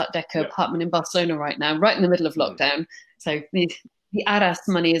 1920s Art Deco apartment in Barcelona right now, right in the middle of lockdown. So the Arras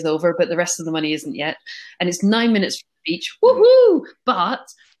money is over, but the rest of the money isn't yet. And it's 9 minutes from the beach. Woohoo! But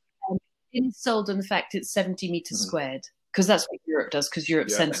it is sold on the fact it's 70 meters squared, because that's what Europe does, because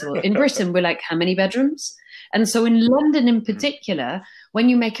Europe's sensible. In Britain, we're like, how many bedrooms? And so in London in particular, when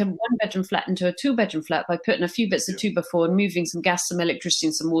you make a 1-bedroom flat into a 2-bedroom flat by putting a few bits of 2x4 and moving some gas, some electricity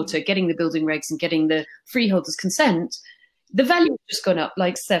and some water, getting the building regs and getting the freeholders' consent, the value has just gone up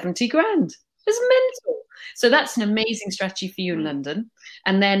like 70 grand. It's mental. So that's an amazing strategy for you in London.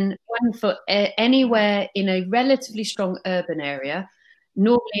 And then one for anywhere in a relatively strong urban area,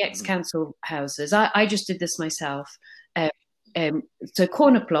 normally ex-council houses. I just did this myself. So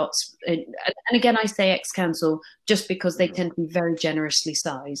corner plots, and again, I say ex-council just because they tend to be very generously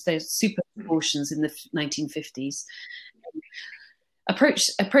sized. They're super proportions in the 1950s. Approach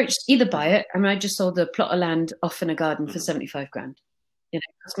either buy it. I mean, I just sold a plot of land off in a garden for 75 grand. You know,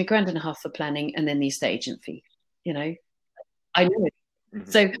 it cost me £1.5 grand for planning and then the estate agent fee. You know, I know it.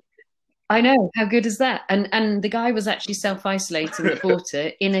 So I know, how good is that? And the guy was actually self-isolating that bought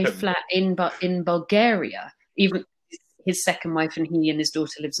it in a flat in Bulgaria. Even his second wife and he and his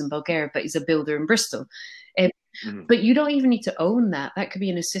daughter lives in Bulgaria, but he's a builder in Bristol. But you don't even need to own that. That could be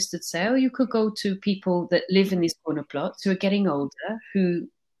an assisted sale. You could go to people that live in these corner plots who are getting older, who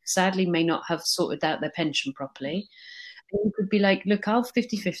sadly may not have sorted out their pension properly. And you could be like, look, I'll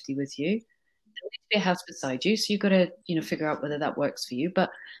 50-50 with you. There needs to be a house beside you. So you've got to, you know, figure out whether that works for you.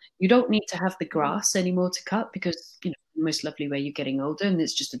 But you don't need to have the grass anymore to cut, because, you know, the most lovely way you're getting older and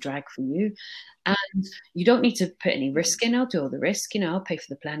it's just a drag for you. And you don't need to put any risk in. I'll do all the risk, you know, I'll pay for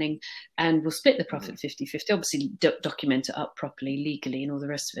the planning and we'll split the profit 50-50. Obviously, document it up properly, legally, and all the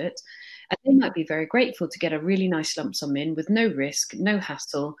rest of it. And they might be very grateful to get a really nice lump sum in with no risk, no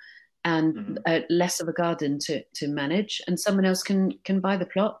hassle, and less of a garden to manage. And someone else can buy the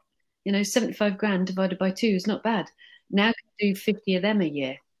plot. You know, 75 grand divided by 2 is not bad. Now you can do 50 of them a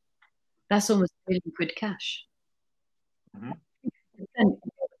year. That's almost £1 million quid cash. There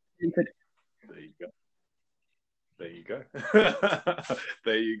you go.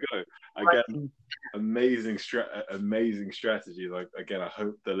 There you go. Again, amazing strategy. Like, again, I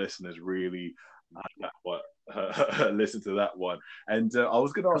hope the listeners really listen to that one. And I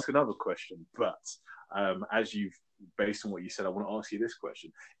was going to ask another question, but as you've, based on what you said, I want to ask you this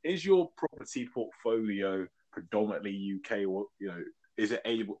question: is your property portfolio predominantly UK, or, you know, is it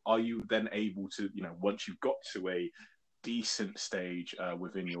able? Are you then able to, you know, once you've got to a decent stage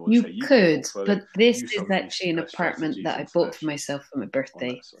within your you could, but this is actually an apartment that I bought for myself for my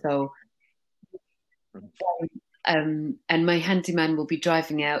birthday. So and my handyman will be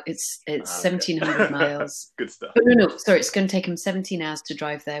driving out. It's 1,700 miles. Good stuff. Oh, no, sorry, it's going to take him 17 hours to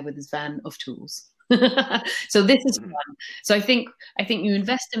drive there with his van of tools. So this is fun. So I think you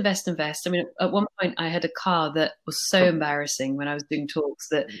invest. I mean, at one point I had a car that was so embarrassing when I was doing talks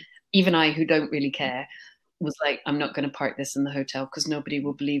that even I, who don't really care, was like, I'm not going to park this in the hotel because nobody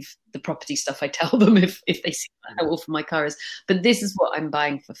will believe the property stuff I tell them if they see how awful my car is. But this is what I'm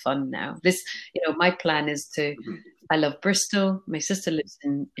buying for fun now. This, my plan is to, I love Bristol. My sister lives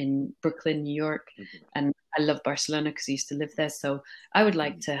in Brooklyn, New York, and I love Barcelona because I used to live there. So I would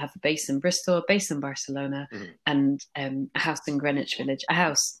like to have a base in Bristol, a base in Barcelona, and a house in Greenwich Village. A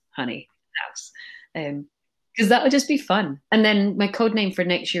house, honey, a house. Because that would just be fun. And then my code name for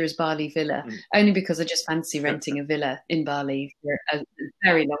next year is Bali Villa, only because I just fancy renting a villa in Bali for a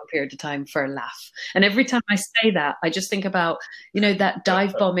very long period of time for a laugh. And every time I say that, I just think about, that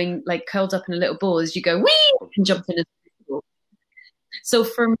dive bombing, like curled up in a little ball as you go, wee, and jump in a pool. So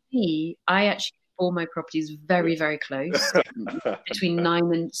for me, I actually all my properties very, very close, between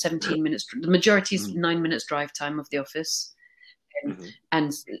 9 and 17 minutes. The majority is 9 minutes drive time of the office.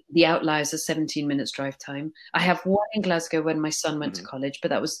 And the outliers are 17 minutes drive time. I have one in Glasgow when my son went to college, but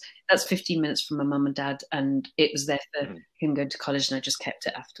that's 15 minutes from my mum and dad, and it was there for him going to college, and I just kept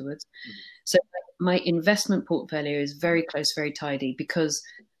it afterwards. So my investment portfolio is very close, very tidy, because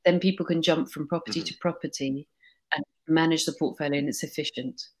then people can jump from property to property and manage the portfolio, and it's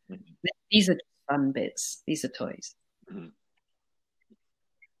efficient. These are fun bits. These are toys.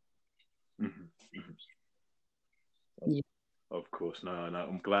 Yeah. Of course, no,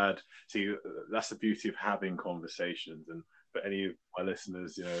 I'm glad. See, that's the beauty of having conversations. And for any of my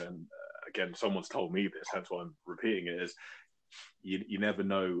listeners, and again, someone's told me this, hence why I'm repeating it, is you never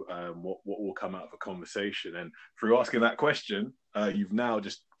know what will come out of a conversation. And through asking that question, you've now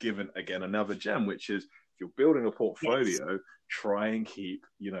just given, again, another gem, which is, if you're building a portfolio, try and keep,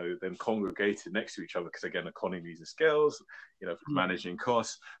 them congregated next to each other, because again, economies of scales, for managing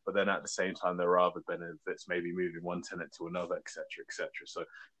costs, but then at the same time, there are other benefits, maybe moving one tenant to another, etc., etc. So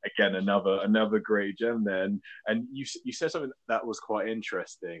again, another great gem there. And you said something that was quite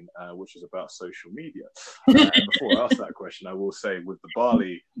interesting, which was about social media. And before I ask that question, I will say, with the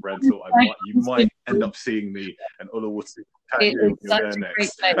Bali rental, you might end up seeing me and Uluwatu tag you there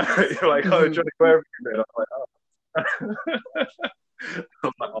next. You're like, oh, Johnny, where have you been? I'm like, oh.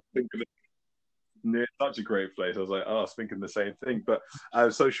 I'm thinking it's such a great place. I was like, I was thinking the same thing. But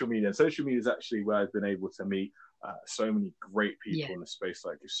social media is actually where I've been able to meet so many great people in a space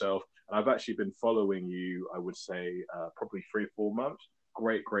like yourself. And I've actually been following you, I would say, probably 3 or 4 months.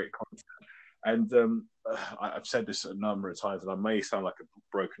 Great content. And I've said this a number of times, and I may sound like a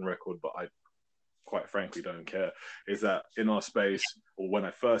broken record, but I quite frankly don't care, is that in our space, or when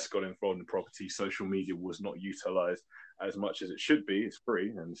I first got involved in property, social media was not utilized as much as it should be. It's free,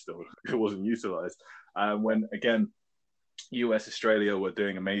 and still it wasn't utilized. When, again, US, Australia were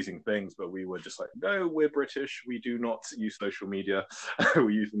doing amazing things, but we were just like, no, we're British, we do not use social media.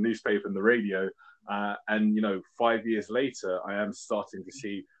 We use the newspaper and the radio. And 5 years later, I am starting to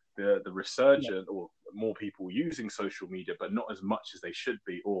see the resurgence, or more people using social media, but not as much as they should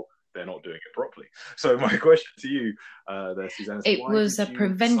be, or they're not doing it properly. So my question to you there, Susannah, it was a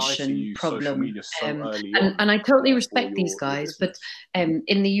prevention problem. And I totally respect these guys, but in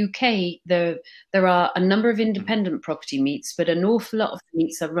the UK, there are a number of independent property meets, but an awful lot of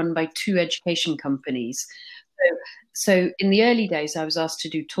meets are run by 2 education companies. So in the early days, I was asked to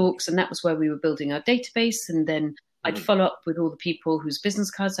do talks, and that was where we were building our database. And then I'd follow up with all the people whose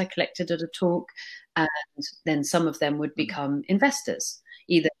business cards I collected at a talk, and then some of them would become investors,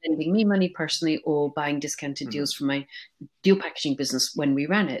 either lending me money personally or buying discounted deals from my deal packaging business when we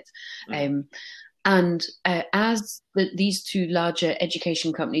ran it. And as these 2 larger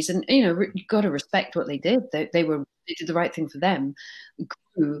education companies, and you've got to respect what they did. They did the right thing for them.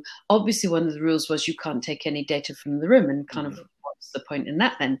 Grew. Obviously, one of the rules was you can't take any data from the room, and kind of what's the point in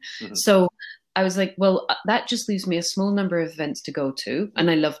that then? So I was like, well, that just leaves me a small number of events to go to,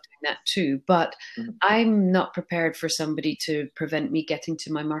 and I love doing that too. But I'm not prepared for somebody to prevent me getting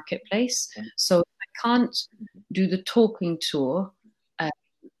to my marketplace. So I can't do the talking tour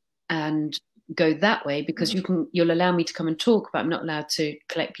and go that way, because you'll allow me to come and talk, but I'm not allowed to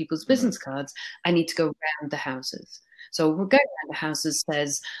collect people's business cards. I need to go around the houses. So we're going around the houses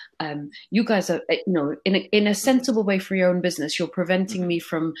says, you guys are, in a sensible way for your own business, you're preventing me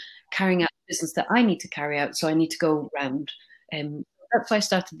from carrying out the business that I need to carry out. So I need to go around. That's why I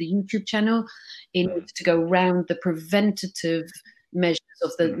started the YouTube channel, in order to go around the preventative measures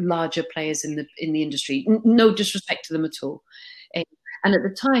of the larger players in the industry. No disrespect to them at all. And at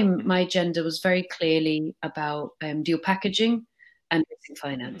the time, my agenda was very clearly about deal packaging and basic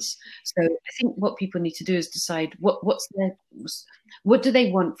finance. So I think what people need to do is decide what do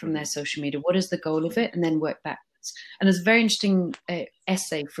they want from their social media? What is the goal of it? And then work backwards. And there's a very interesting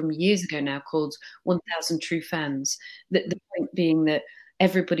essay from years ago now called 1,000 True Fans. The point being that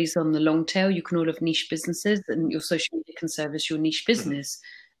everybody's on the long tail. You can all have niche businesses, and your social media can serve as your niche business.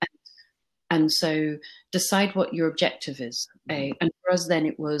 And so decide what your objective is. And for us then,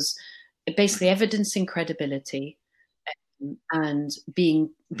 it was basically evidencing credibility and being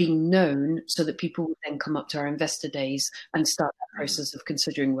known, so that people would then come up to our investor days and start that process of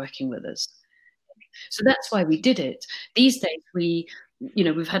considering working with us. So that's why we did it. These days, we've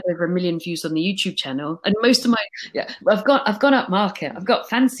had over 1 million views on the YouTube channel, and most of my, I've gone up market. I've got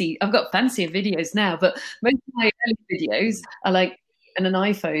fancier videos now, but most of my early videos are like on an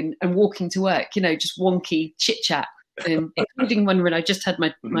iPhone and walking to work, just wonky chit chat, including one when I just had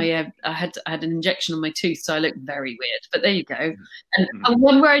I had an injection on my tooth, so I looked very weird. But there you go. And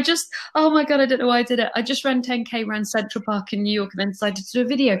one where oh my God, I don't know why I did it. I just ran 10K around Central Park in New York, and then decided to do a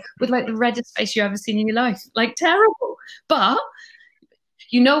video with like the reddest face you ever seen in your life, like terrible. But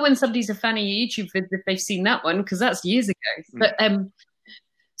when somebody's a fan of your YouTube vids if they've seen that one, because that's years ago. But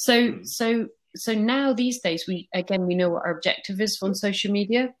so now these days, we know what our objective is on social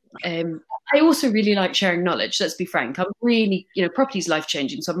media. I also really like sharing knowledge. Let's be frank. I'm really, property's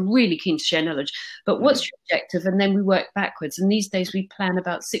life-changing, so I'm really keen to share knowledge. But what's your objective? And then we work backwards. And these days we plan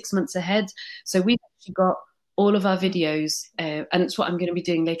about 6 months ahead. So we've actually got all of our videos, and it's what I'm going to be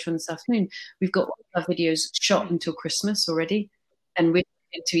doing later on this afternoon. We've got all of our videos shot until Christmas already, and we're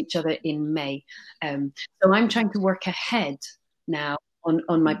to each other in May. So I'm trying to work ahead now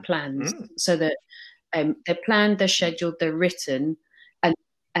on my plans, so that they're planned, they're scheduled, they're written,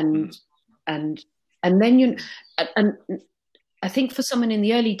 and then and I think for someone in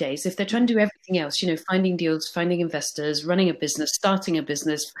the early days, if they're trying to do everything else, finding deals, finding investors, running a business, starting a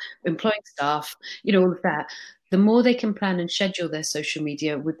business, employing staff, all of that, the more they can plan and schedule their social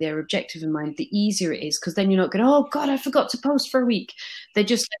media with their objective in mind, the easier it is, because then you're not going, oh God, I forgot to post for a week. They're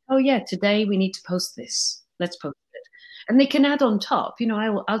just like, oh yeah, today we need to post this. Let's post it. And they can add on top.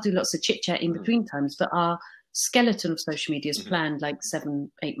 I'll do lots of chit chat in between times, but our skeleton of social media is planned like 7-8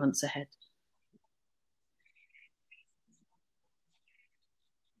 months ahead.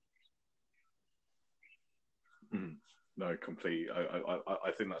 No, completely.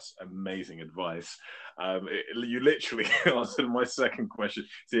 I think that's amazing advice. You literally answered my second question.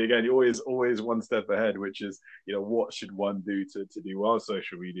 See, again, you're always one step ahead, which is, what should one do to do well on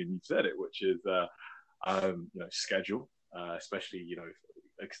social media? And you said it, which is, schedule, especially,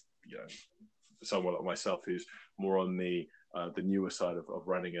 for someone like myself who's more on the newer side of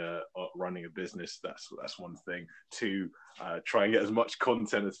running a business. That's one thing. To try and get as much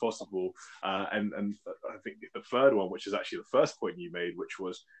content as possible, and I think the third one, which is actually the first point you made, which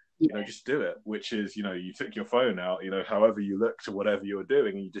was just do it, which is you took your phone out, however you look to whatever you're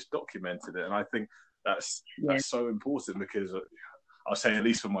doing, and you just documented it. And I think that's so important, because I'll say, at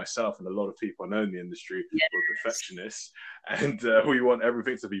least for myself and a lot of people I know in the industry, we're perfectionists, and we want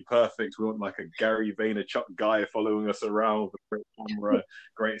everything to be perfect. We want like a Gary Vaynerchuk guy following us around with a great camera,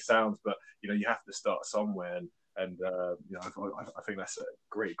 great sounds. But you have to start somewhere, and I think that's a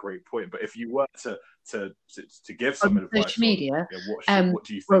great point. But if you were to give some advice social media, what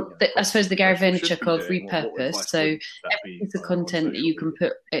do you think? Well, I suppose the Gary Vaynerchuk of repurpose. So every piece of content that you can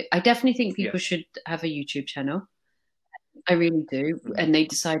put. I definitely think people should have a YouTube channel. I really do. And they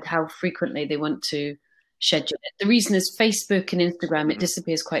decide how frequently they want to schedule it. The reason is Facebook and Instagram, it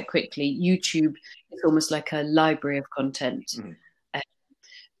disappears quite quickly. YouTube is almost like a library of content.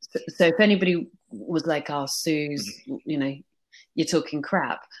 So if anybody was like, oh, Suze, you're talking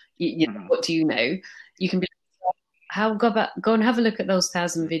crap, what do you know? You can be like, go and have a look at those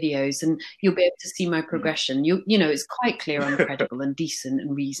 1,000 videos, and you'll be able to see my progression. It's quite clear I'm credible and decent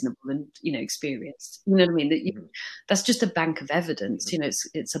and reasonable and experienced. You know what I mean? That's just a bank of evidence.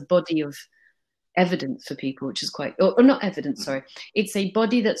 It's a body of evidence for people, which is quite, or not evidence. Sorry, it's a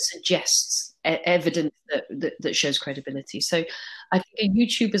body that suggests evidence that shows credibility. So I think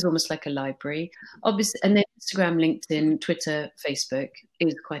YouTube is almost like a library, obviously, and then Instagram, LinkedIn, Twitter, Facebook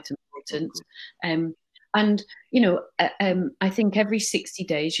is quite important. And, I think every 60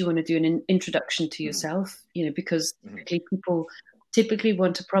 days you want to do an introduction to yourself, because people typically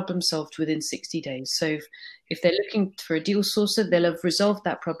want a problem solved within 60 days. So if they're looking for a deal sourcer, they'll have resolved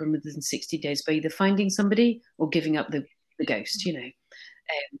that problem within 60 days by either finding somebody or giving up the ghost,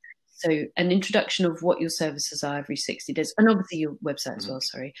 So an introduction of what your services are every 60 days, and obviously your website as well,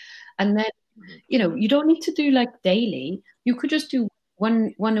 sorry. And then, you don't need to do like daily. You could just do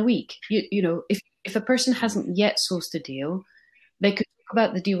one a week. If a person hasn't yet sourced a deal, they could talk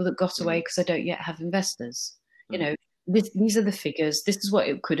about the deal that got away because I don't yet have investors. These are the figures. This is what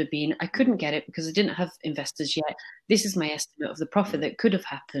it could have been. I couldn't get it because I didn't have investors yet. This is my estimate of the profit that could have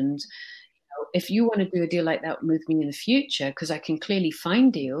happened. if you want to do a deal like that with me in the future, because I can clearly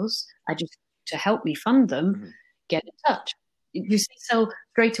find deals, I just, to help me fund them, get in touch. You see, so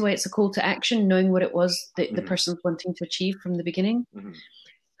straight away it's a call to action, knowing what it was that the person's wanting to achieve from the beginning.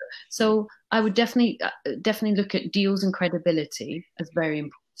 So I would definitely look at deals and credibility as very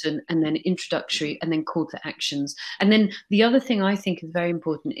important, and then introductory, and then call to actions. And then the other thing I think is very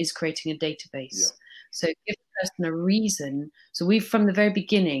important is creating a database. So give the person a reason. So from the very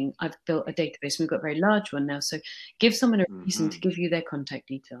beginning, I've built a database, and we've got a very large one now. So give someone a reason to give you their contact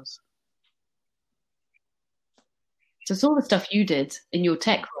details. So it's all the stuff you did in your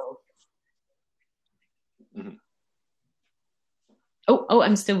tech role. Oh,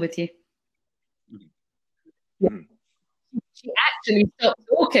 I'm still with you. She actually stopped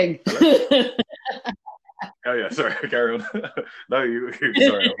talking. Oh yeah, sorry, carry on. No,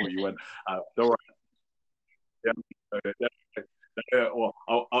 sorry, I thought you went. Don't worry. Yeah, well,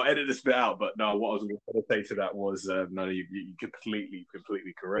 I'll edit this bit out, but no, what I was going to say to that was, no, you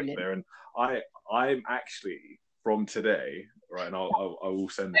completely correct there, and I'm actually from today, right, and I will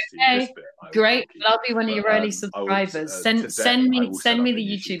send this to you. This bit, great. I'll be one of your early subscribers. Send me the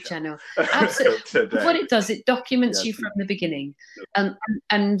YouTube channel. Absolutely. What it does, it documents you from the beginning,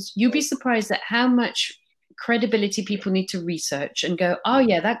 and you'll be surprised at how much credibility people need to research and go, oh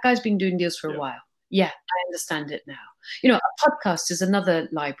yeah, that guy's been doing deals for a while. Yeah, I understand it now. You know, a podcast is another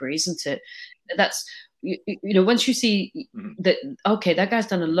library, isn't it? That's, you know, once you see that, okay, that guy's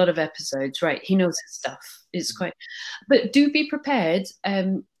done a lot of episodes, right? He knows his stuff. It's quite, but do be prepared.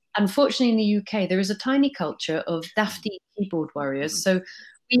 Unfortunately, in the UK, there is a tiny culture of dafty keyboard warriors. So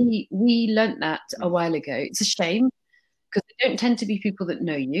we learnt that a while ago. It's a shame, because they don't tend to be people that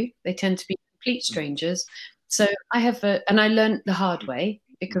know you. They tend to be complete strangers. So I have and I learned the hard way,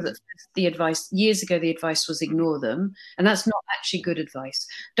 because the advice years ago, the advice was ignore them, and that's not actually good advice.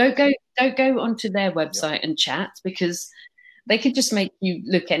 Don't go onto their website and chat, because they could just make you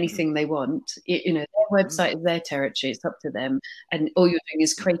look anything they want. You know, their website is their territory; it's up to them, and all you're doing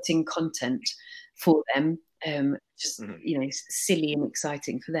is creating content for them, just you know, silly and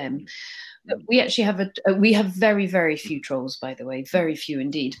exciting for them. We actually have very, very few trolls, by the way, very few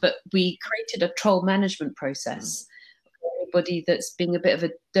indeed. But we created a troll management process. Everybody that's being a bit of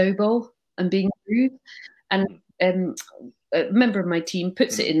a doughball and being rude, and a member of my team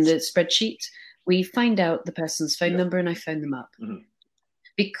puts it in the spreadsheet. We find out the person's phone number, and I phone them up,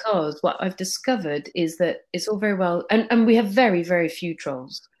 because what I've discovered is that it's all very well, and we have very, very few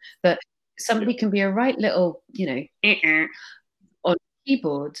trolls, but somebody can be a right little, you know, on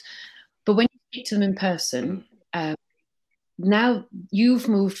keyboard, but when you speak to them in person, now you've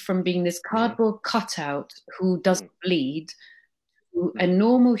moved from being this cardboard cutout who doesn't bleed to a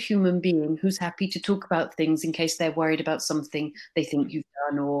normal human being who's happy to talk about things in case they're worried about something they think you've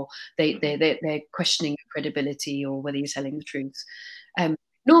done, or they're questioning your credibility or whether you're telling the truth.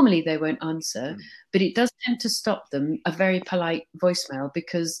 Normally they won't answer, but it does tend to stop them a very polite voicemail,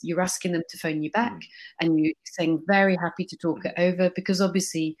 because you're asking them to phone you back, and you're saying very happy to talk it over, because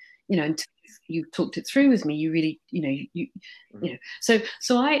obviously, you know, until you've talked it through with me, you really, you know, you know.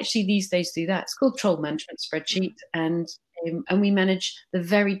 So I actually these days do that. It's called troll management spreadsheet, and we manage the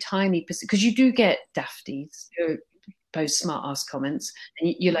very tiny percent, because you do get dafties who post smart ass comments,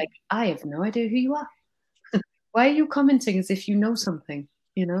 and you're like, I have no idea who you are. Why are you commenting as if you know something?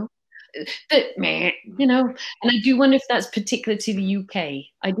 You know. But you know, and I do wonder if that's particular to the UK.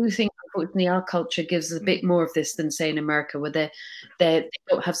 I do think, unfortunately, our culture gives a bit more of this than, say, in America, where they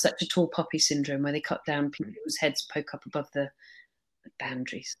don't have such a tall poppy syndrome, where they cut down people whose heads poke up above the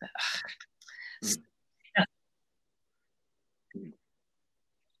boundaries. But,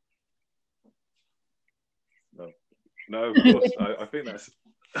 no, of course. I think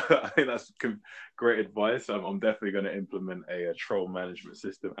that's great advice. I'm definitely going to implement a troll management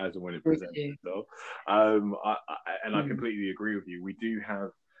system as and when it presents itself. I completely agree with you. We do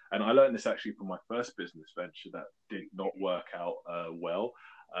have, and I learned this actually from my first business venture that did not work out well.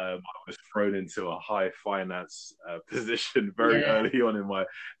 I was thrown into a high finance position very early on in my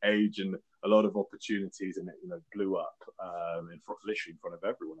age, and a lot of opportunities, and it, you know, blew up literally in front of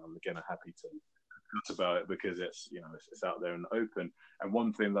everyone. I'm again happy to talk about it, because it's, you know, it's out there and open. And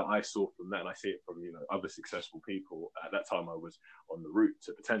one thing that I saw from that, and I see it from, you know, other successful people at that time, I was on the route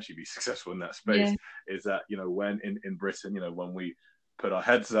to potentially be successful in that space, is that, you know, when in Britain, you know, when we put our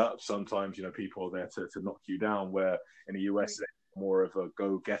heads up, sometimes, you know, people are there to knock you down, where in the US more of a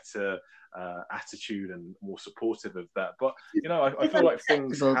go-getter attitude and more supportive of that. But you know, I feel like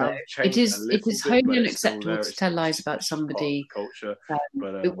things have changed a little bit. It is wholly unacceptable to tell lies about somebody, culture.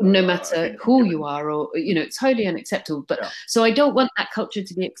 no matter who you are, or you know, it's wholly unacceptable. But so I don't want that culture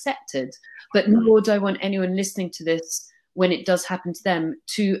to be accepted, but nor do I want anyone listening to this, when it does happen to them,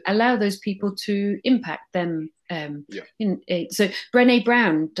 to allow those people to impact them. So Brené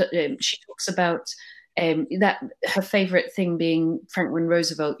Brown, she talks about that her favorite thing being Franklin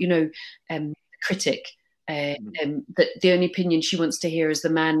Roosevelt, you know, critic, that the only opinion she wants to hear is the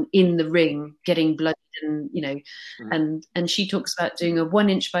man in the ring getting bloodied, and you know, and she talks about doing a 1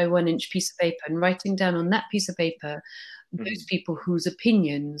 inch by 1 inch piece of paper and writing down on that piece of paper those people whose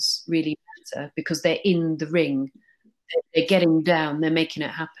opinions really matter, because they're in the ring, they're getting down, they're making it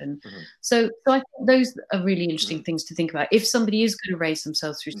happen. So I think those are really interesting things to think about. If somebody is going to raise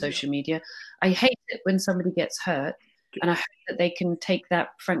themselves through social media, I hate it when somebody gets hurt, and I hope that they can take that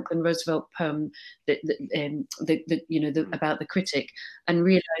Franklin Roosevelt poem, that you know, about the critic, and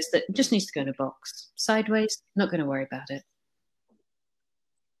realize that it just needs to go in a box sideways. Not going to worry about it.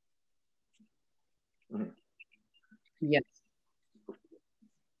 Yes.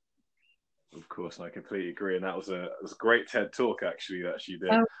 Of course, and I completely agree. And that was a great TED talk actually that she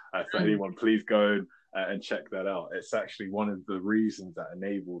did. For anyone, please go and check that out. It's actually one of the reasons that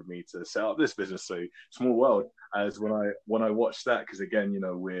enabled me to set up this business. So small world, as when I watched that, because again, you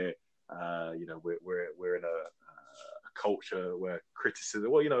know, we're in a culture where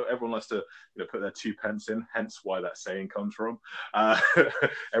criticism, well, you know, everyone likes to, you know, put their 2 pence in, hence why that saying comes from.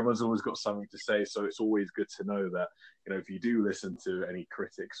 Everyone's always got something to say, so it's always good to know that, you know, if you do listen to any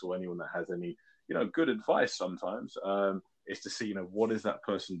critics or anyone that has any, you know, good advice sometimes, is to see, you know, what is that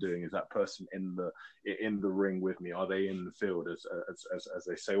person doing? Is that person in the ring with me? Are they in the field, as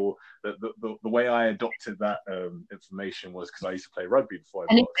they say? Or the way I adopted that information was because I used to play rugby before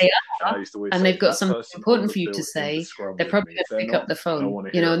I boxed, and I used to always say, they've got something important for you to say, they're probably going to pick up the phone,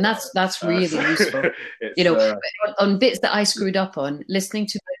 you know, and that's really useful. You know, on bits that I screwed up on, listening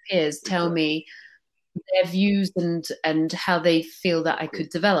to my peers tell me their views and how they feel that I could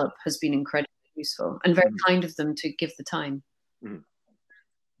develop has been incredibly useful, and very kind of them to give the time.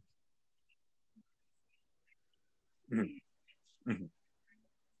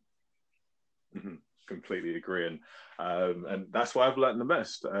 Completely agree, and that's why I've learned the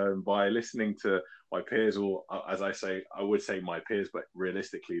most, by listening to my peers, or as I would say my peers, but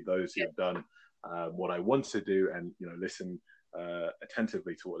realistically those who have done what I want to do, and you know, listen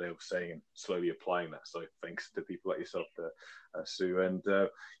attentively to what they were saying and slowly applying that. So thanks to people like yourself, Sue, and you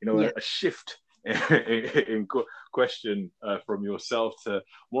know, a shift in question from yourself to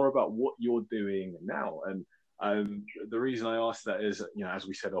more about what you're doing now. And the reason I asked that is, you know, as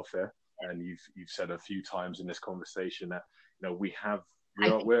we said off air, and you've said a few times in this conversation, that, you know,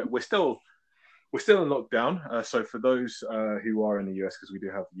 we're still in lockdown. So for those who are in the US, because we do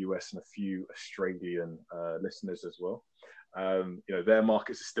have US and a few Australian listeners as well, you know, their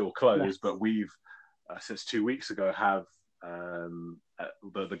markets are still closed, but we've since 2 weeks ago have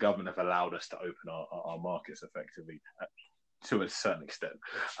the government have allowed us to open our markets effectively to a certain extent,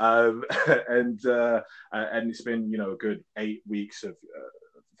 and it's been, you know, a good 8 weeks of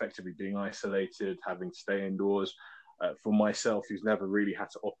effectively being isolated, having to stay indoors. For myself, who's never really had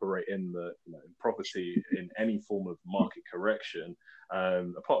to operate in in property in any form of market correction,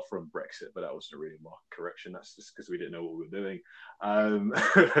 apart from Brexit, but that wasn't really a market correction. That's just because we didn't know what we were doing.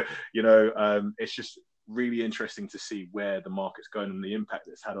 You know, it's just really interesting to see where the market's going and the impact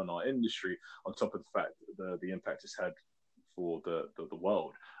it's had on our industry, on top of the fact that the impact it's had for the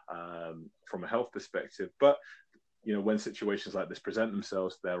world, from a health perspective. But you know, when situations like this present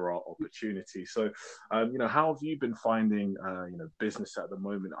themselves, there are opportunities. So, you know, how have you been finding, you know, business at the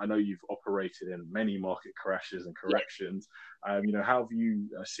moment? I know you've operated in many market crashes and corrections. You know, how have you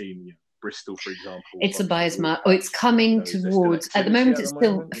seen, you know, Bristol, for example? It's a buyer's market. Oh, it's coming towards. At the moment, it's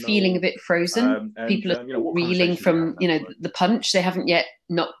still feeling a bit frozen. People are reeling from, you know, the punch. They haven't yet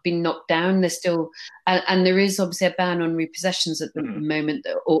not been knocked down. They're still, and there is obviously a ban on repossessions at the moment,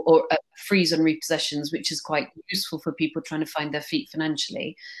 or a freeze on repossessions, which is quite useful for people trying to find their feet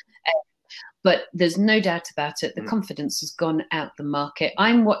financially. But there's no doubt about it, the confidence has gone out the market.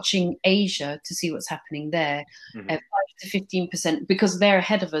 I'm watching Asia to see what's happening there. 5 to 15%, because they're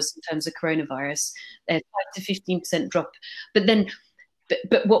ahead of us in terms of coronavirus. 5 to 15% drop.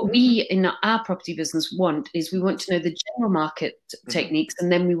 But what we in our property business want is, we want to know the general market techniques,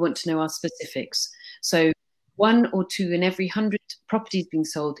 and then we want to know our specifics. So 1 or 2 in every 100 properties being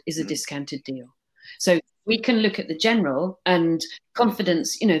sold is a discounted deal. So we can look at the general and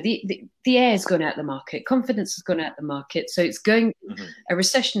confidence, the air's gone out the market, confidence has gone out the market. So it's going, a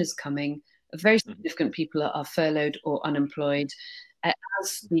recession is coming, very significant people are furloughed or unemployed.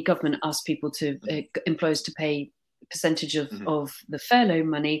 As the government asks people to, employers to pay a percentage of the furlough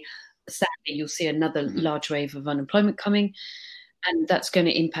money, sadly, you'll see another large wave of unemployment coming. And that's going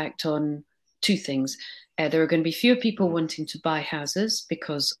to impact on two things. There are going to be fewer people wanting to buy houses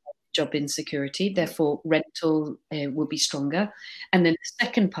because of job insecurity. Therefore, rental will be stronger. And then the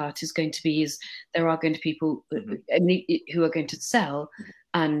second part is going to be there are going to be people who are going to sell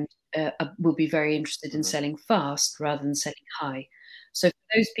and will be very interested in selling fast rather than selling high. So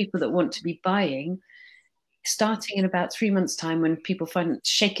for those people that want to be buying, starting in about 3 months' time, when people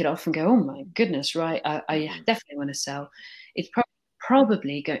shake it off and go, oh my goodness, right, I definitely want to sell. It's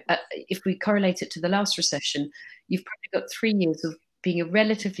probably going, if we correlate it to the last recession, you've probably got 3 years of being a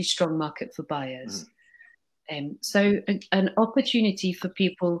relatively strong market for buyers. So an opportunity for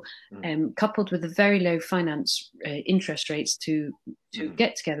people, coupled with the very low finance interest rates, to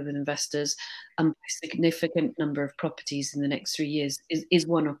get together with investors and buy a significant number of properties in the next 3 years is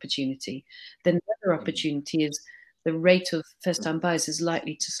one opportunity. Then the other opportunity is the rate of first-time buyers is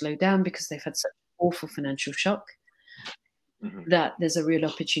likely to slow down because they've had such an awful financial shock that there's a real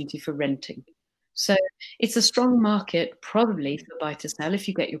opportunity for renting. So it's a strong market probably for buy to sell if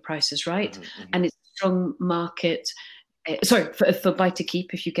you get your prices right, and it's a strong market, for buy to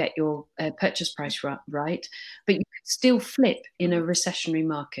keep if you get your purchase price right. But you could still flip in a recessionary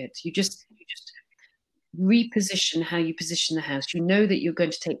market. You just reposition how you position the house. You know that you're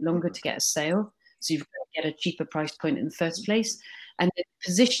going to take longer to get a sale, so you've got to get a cheaper price point in the first place. And the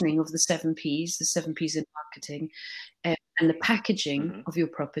positioning of the 7Ps, in marketing, and the packaging of your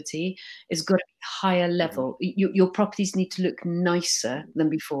property has got to be higher level. Your properties need to look nicer than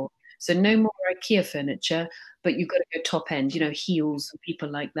before. So no more IKEA furniture, but you've got to go top end, Heels and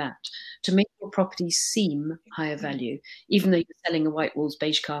people like that, to make your properties seem higher value, even though you're selling a white walls,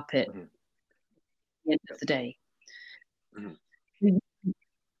 beige carpet at the end of the day.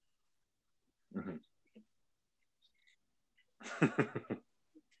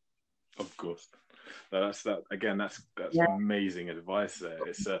 Of course. That's amazing advice there.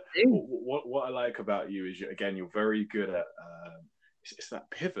 It's what I like about you is you're very good at it's that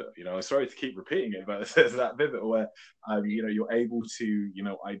pivot. I'm sorry to keep repeating it, but it's that pivot where you're able to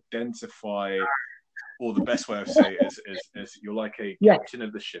identify, or the best way of saying it is you're like a captain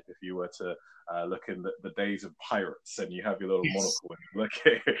of the ship. If you were to look in the days of pirates, and you have your little monocle and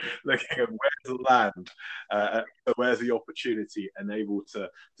looking at where's the land, where's the opportunity, and able to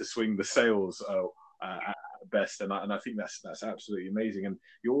swing the sails at best. And I think that's absolutely amazing. And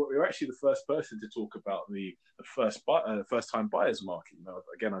you're actually the first person to talk about the first time buyers market.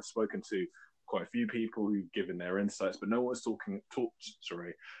 Again, I've spoken to quite a few people who've given their insights, but no one's talked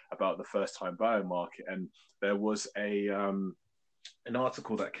about the first time buyer market. And there was an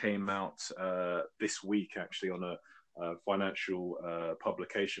article that came out this week actually on a financial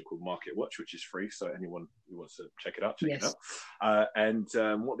publication called Market Watch, which is free, so anyone who wants to check it out, it out. And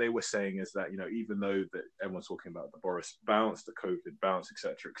what they were saying is that even though that everyone's talking about the Boris bounce, the COVID bounce,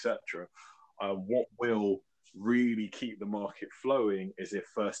 etc., what will really keep the market flowing is if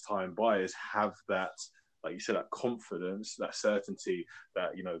first-time buyers have that, like you said, that confidence, that certainty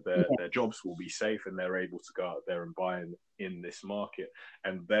that their jobs will be safe and they're able to go out there and buy in this market.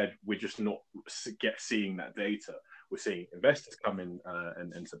 And we're just not seeing that data. We're seeing investors come in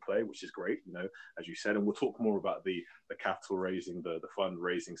and into play, which is great, as you said. And we'll talk more about the capital raising, the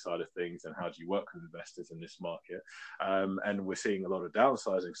fundraising side of things, and how do you work with investors in this market. And we're seeing a lot of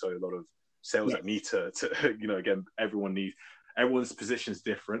downsizing, so a lot of sales that need to again, everyone's position is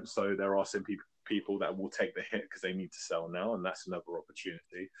different. So there are some people that will take the hit because they need to sell now, and that's another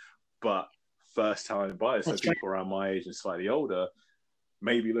opportunity. But first time buyers, so people around my age and slightly older,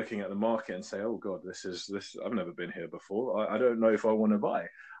 maybe looking at the market and say, oh God, this I've never been here before. I don't know if I want to buy.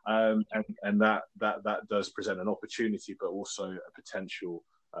 And that does present an opportunity, but also a potential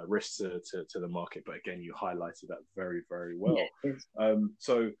risk to the market. But again, you highlighted that very, very well.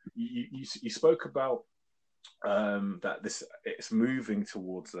 So you spoke about that it's moving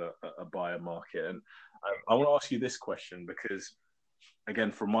towards a buyer market, and I want to ask you this question because,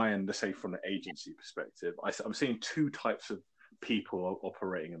 again, from my end, let's say from the agency perspective, I'm seeing two types of people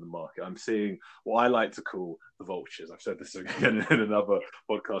operating in the market. I'm seeing what I like to call the vultures. I've said this again in another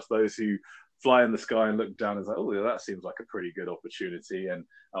podcast. Those who fly in the sky and look down and say, "Oh, that seems like a pretty good opportunity," and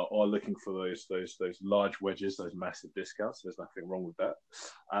are looking for those large wedges, those massive discounts. There's nothing wrong with that.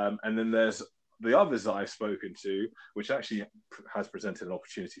 And then there's the others that I've spoken to, which actually has presented an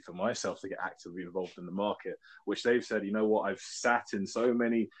opportunity for myself to get actively involved in the market, which they've said, you know what, I've sat in so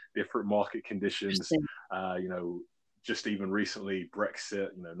many different market conditions, you know, just even recently Brexit,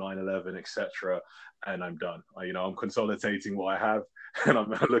 you know, 9/11, etc., and I'm done. You know, I'm consolidating what I have, and I'm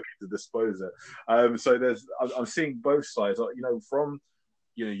looking to dispose it. So I'm seeing both sides. You know, from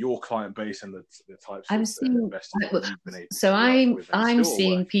your client base and the types of investors that you've been able so to work with I'm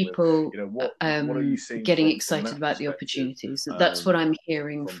seeing people with. You know, what are you seeing getting from excited about the perspective? opportunities. That's what I'm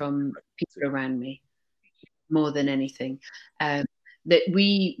hearing from people around me more than anything. That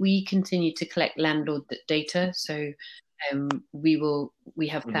we continue to collect landlord data. So we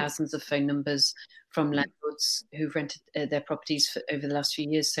have thousands of phone numbers from landlords who've rented their properties over the last few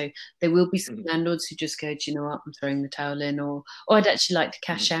years. So there will be some landlords who just go, do you know what, I'm throwing the towel in, or I'd actually like to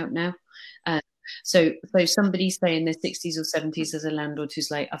cash out now. So somebody, say in their 60s or 70s, as a landlord who's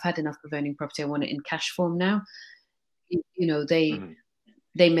like, I've had enough of owning property, I want it in cash form now. You know,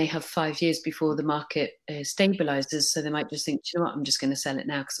 they may have 5 years before the market stabilizes, so they might just think, you know what, I'm just going to sell it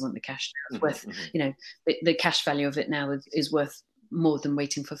now because I want the cash now. It's worth, you know, the cash value of it now is worth more than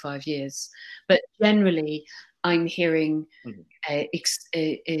waiting for 5 years. But generally, I'm hearing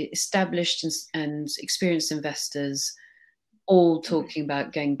established and experienced investors all talking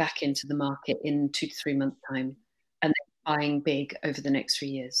about going back into the market in 2 to 3 months' time, and then buying big over the next 3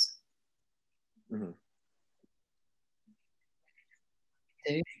 years.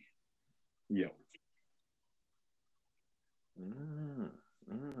 Yeah.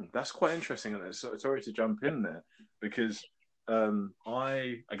 That's quite interesting. Sorry to jump in there, because I'm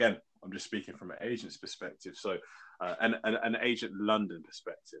just speaking from an agent's perspective. So, an agent London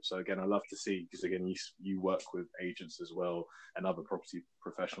perspective. So again, I love to see, because again, you work with agents as well and other property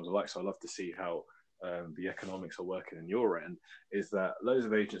professionals alike. So I love to see how the economics are working in your end. Is that loads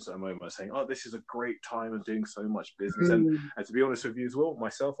of agents at the moment are saying, oh, this is a great time of doing so much business. And to be honest with you as well,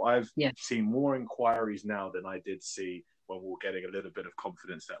 myself, I've seen more inquiries now than I did see when we were getting a little bit of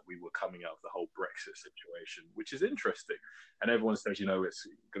confidence that we were coming out of the whole Brexit situation, which is interesting. And everyone says, you know, it's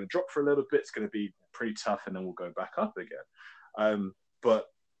going to drop for a little bit, it's going to be pretty tough, and then we'll go back up again. But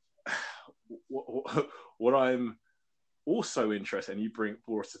what I'm also interested, and you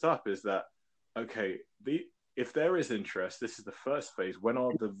brought it up, is that, okay, if there is interest, this is the first phase. When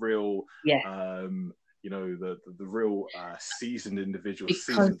are the real, you know, the real seasoned individuals?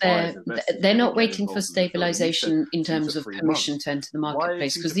 Because they're not waiting for stabilization in terms of permission to enter the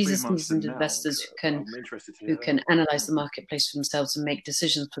marketplace, because these are seasoned investors who can analyze the marketplace for themselves and make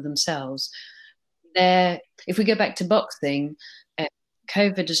decisions for themselves. If we go back to boxing,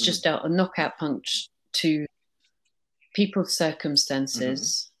 COVID has just dealt a knockout punch to people's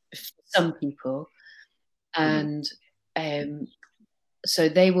circumstances. Some people, and so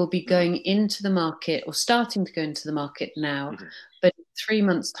they will be going into the market or starting to go into the market now, but in 3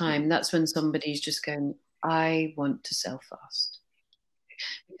 months' time, that's when somebody's just going, I want to sell fast.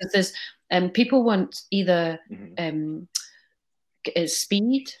 Because there's people want either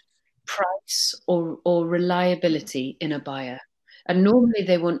speed, price, or reliability in a buyer, and normally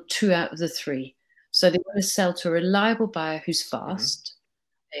they want 2 out of the 3. So they want to sell to a reliable buyer who's fast.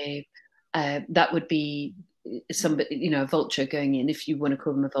 That would be somebody, you know, a vulture going in, if you want to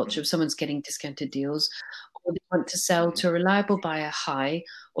call them a vulture, if someone's getting discounted deals, or they want to sell to a reliable buyer high,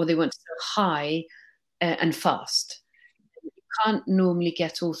 or they want to sell high and fast. You can't normally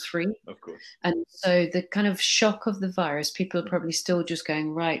get all 3. Of course. And so the kind of shock of the virus, people are probably still just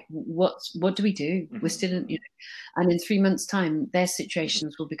going, right, what do we do? We're still in, you know, and in 3 months' time, their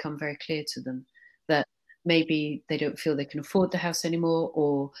situations will become very clear to them, that maybe they don't feel they can afford the house anymore,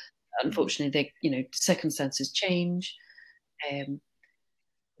 or unfortunately, circumstances change.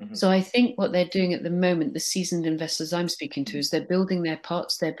 So I think what they're doing at the moment, the seasoned investors I'm speaking to, is they're building their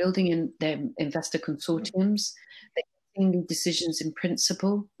pots, they're building in their investor consortiums, they're getting the decisions in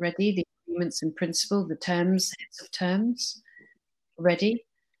principle ready, the agreements in principle, the terms, sets of terms ready,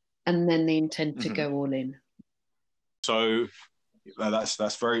 and then they intend to go all in. So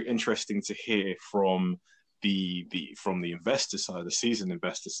that's very interesting to hear from the investor side, the seasoned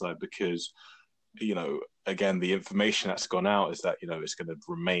investor side, because, you know, again, the information that's gone out is that, you know, it's going to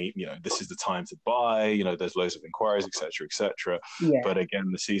remain, you know, this is the time to buy, you know, there's loads of inquiries, etc., etc. But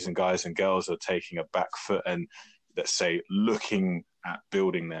again, the seasoned guys and girls are taking a back foot and, let's say, looking at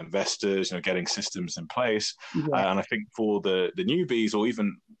building their investors, getting systems in place. Yeah. And I think for the newbies, or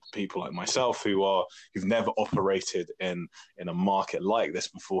even people like myself who've never operated in a market like this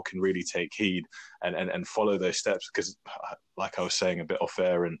before, can really take heed and follow those steps. Because like I was saying a bit off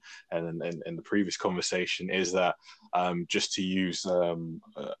air and the previous conversation, is that just to use a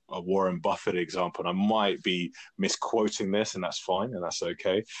Warren Buffett example, and I might be misquoting this, and that's fine, and that's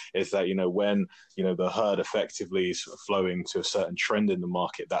okay, is that when the herd effectively is flowing to a certain trend in the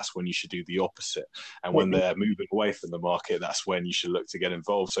market, that's when you should do the opposite. And when they're moving away from the market, that's when you should look to get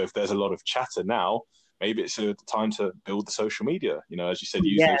involved. So if there's a lot of chatter now, maybe it's a time to build the social media, as you said,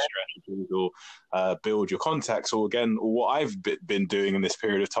 use those strategies, or build your contacts. Or again, what I've been doing in this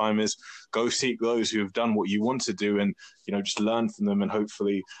period of time is go seek those who have done what you want to do, and just learn from them, and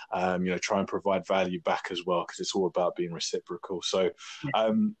hopefully try and provide value back as well, because it's all about being reciprocal. So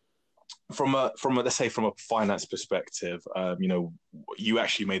from a let's say from a finance perspective, you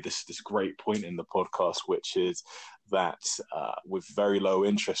actually made this great point in the podcast, which is that with very low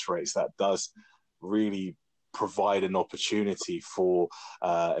interest rates, that does really provide an opportunity for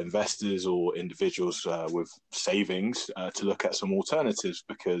investors or individuals with savings to look at some alternatives,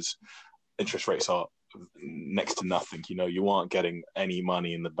 because interest rates are next to nothing. You aren't getting any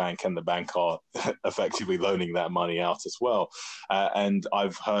money in the bank, and the bank are effectively loaning that money out as well. And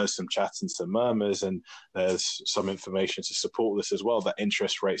I've heard some chats and some murmurs, and there's some information to support this as well, that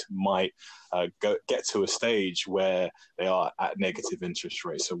interest rates might get to a stage where they are at negative interest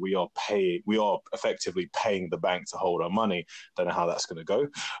rates. So we are effectively paying the bank to hold our money. Don't know how that's going to go,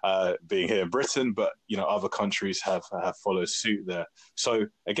 being here in Britain, but other countries have followed suit there. So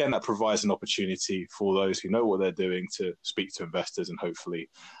again, that provides an opportunity for those who know what they're doing to speak to investors and hopefully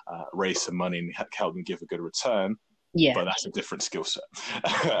raise some money and help them give a good return. Yeah. But that's a different skill set,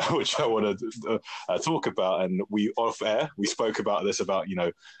 which I want to talk about. And off air, we spoke about this, about,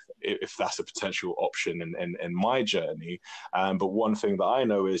 if that's a potential option in my journey. But one thing that I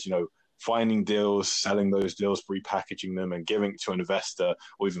know is, finding deals, selling those deals, repackaging them and giving to an investor,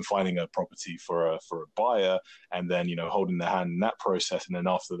 or even finding a property for a buyer, and then, holding their hand in that process. And then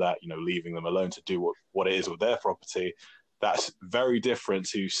after that, leaving them alone to do what it is with their property. That's very different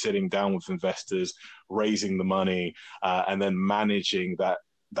to sitting down with investors, raising the money, and then managing that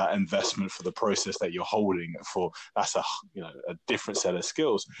investment for the process that you're holding it for. That's a different set of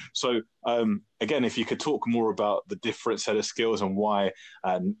skills. So again, if you could talk more about the different set of skills and why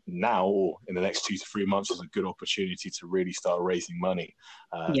now, or in the next 2 to 3 months, is a good opportunity to really start raising money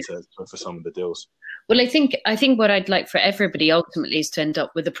for some of the deals. Well, I think what I'd like for everybody ultimately is to end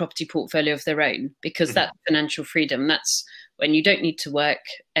up with a property portfolio of their own, because that's financial freedom. That's when you don't need to work,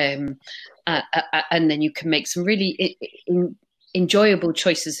 and then you can make some really enjoyable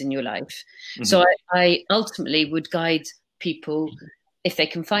choices in your life. So I ultimately would guide people, if they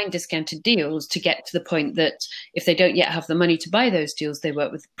can find discounted deals, to get to the point that if they don't yet have the money to buy those deals, they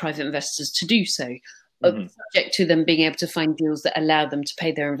work with private investors to do so. Subject to them being able to find deals that allow them to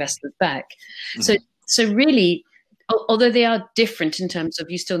pay their investors back. So really, although they are different in terms of,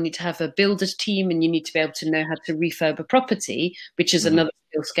 you still need to have a builder's team, and you need to be able to know how to refurb a property, which is another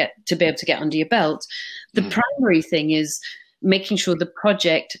skill set to be able to get under your belt. The primary thing is making sure the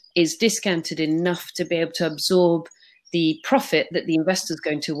project is discounted enough to be able to absorb the profit that the investor is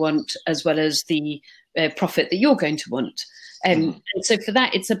going to want, as well as the profit that you're going to want. And so for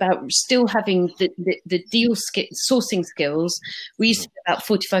that, it's about still having the deal sourcing skills. We used to do about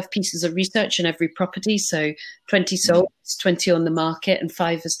 45 pieces of research on every property. So 20 sold, 20 on the market, and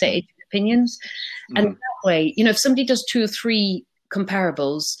 5 estate agent opinions. And that way, if somebody does 2 or 3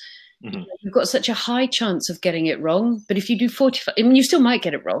 comparables, you've got such a high chance of getting it wrong. But if you do 45, you still might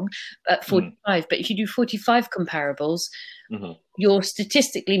get it wrong at 45, but if you do 45 comparables, you're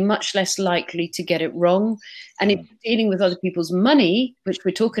statistically much less likely to get it wrong. And if you're dealing with other people's money, which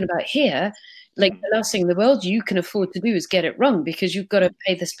we're talking about here, like the last thing in the world you can afford to do is get it wrong, because you've got to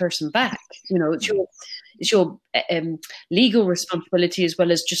pay this person back. It's your legal responsibility, as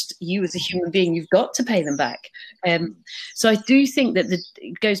well as just you as a human being. You've got to pay them back. So I do think that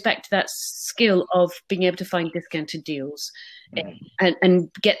it goes back to that skill of being able to find discounted deals and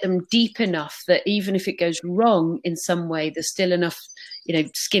get them deep enough that even if it goes wrong in some way, there's still enough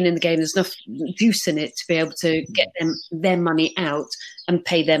skin in the game. There's enough juice in it to be able to get their money out and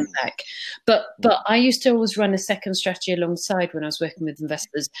pay them back. But I used to always run a second strategy alongside when I was working with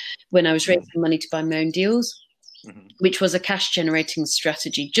investors, when I was raising money to buy my own deals. which was a cash generating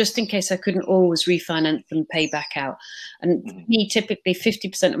strategy, just in case I couldn't always refinance and pay back out. And for me, typically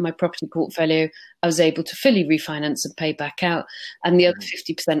 50% of my property portfolio, I was able to fully refinance and pay back out. And the other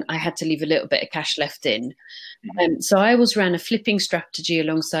 50%, I had to leave a little bit of cash left in. So I always ran a flipping strategy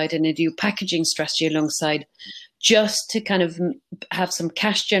alongside and a dual packaging strategy alongside, just to kind of have some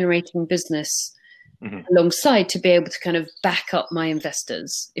cash generating business alongside to be able to kind of back up my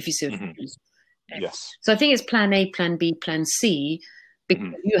investors, if you see what I mean. Yes. So I think it's plan A, plan B, plan C,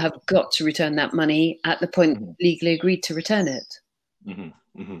 because you have got to return that money at the point legally agreed to return it.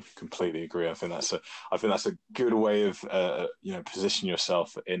 Completely agree. I think that's a good way of position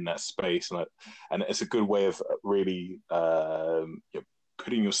yourself in that space, and it's a good way of really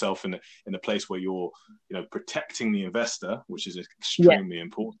putting yourself in a place where you're protecting the investor, which is extremely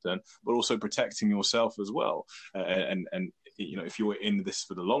important, but also protecting yourself as well. And if you're in this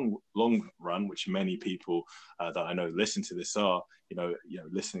for the long run, which many people that I know listen to this are,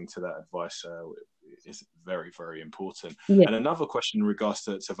 listening to that advice is very, very important. And another question in regards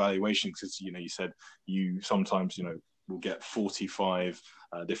to valuation, because you said you sometimes will get 45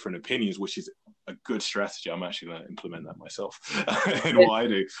 different opinions, which is a good strategy. I'm actually going to implement that myself in what I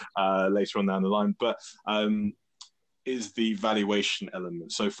do later on down the line. But is the valuation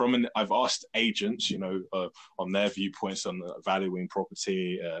element. So I've asked agents, on their viewpoints on valuing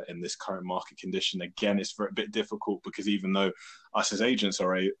property in this current market condition. Again, it's a bit difficult because even though us as agents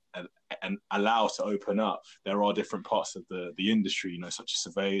are allowed to open up, there are different parts of the industry, such as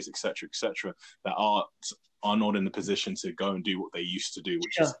surveyors, et cetera, that are not in the position to go and do what they used to do,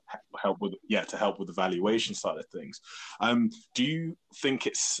 which is help with the valuation side of things. Do you think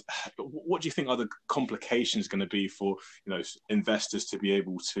what do you think are the complications going to be for investors to be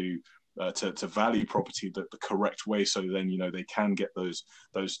able to value property the correct way, so then they can get those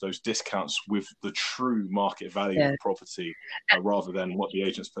discounts with the true market value of property rather than what the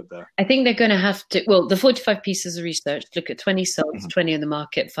agents put there? I think they're going to have to, well, the 45 pieces of research look at 20 sold, 20 in the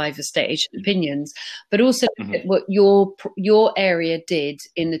market, 5 estate agent opinions, but also look at what your area did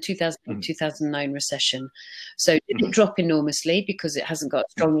in the 2009 recession. So did it drop enormously because it hasn't got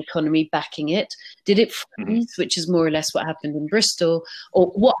a strong economy backing it? Did it freeze, which is more or less what happened in Bristol, or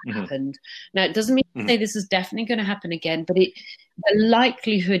what happened? Now, it doesn't mean to say this is definitely going to happen again, but the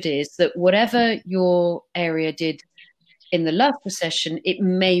likelihood is that whatever your area did in the last recession, it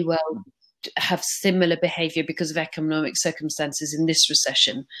may well have similar behavior because of economic circumstances in this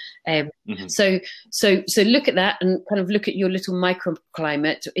recession. So look at that and kind of look at your little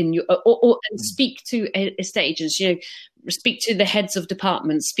microclimate in your, and speak to estate agents, speak to the heads of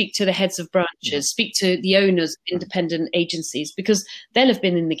departments, speak to the heads of branches, speak to the owners of independent agencies, because they'll have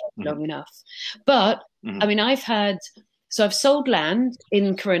been in the game long enough. But I mean, I've sold land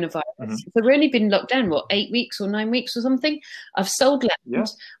in coronavirus. So we've only been locked down, 8 weeks or 9 weeks or something. I've sold land. Yeah.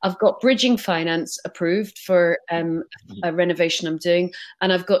 I've got bridging finance approved for a renovation I'm doing.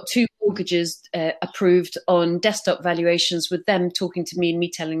 And I've got 2 mortgages approved on desktop valuations, with them talking to me and me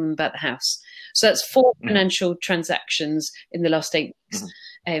telling them about the house. So that's 4 financial transactions in the last 8 weeks.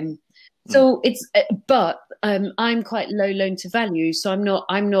 So it's, but I'm quite low loan to value. So I'm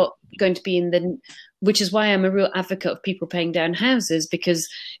not going to be in the, which is why I'm a real advocate of people paying down houses, because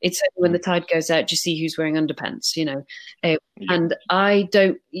it's only when the tide goes out you see who's wearing underpants, and I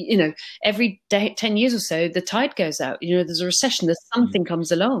don't, every 10 years or so the tide goes out, there's a recession, there's something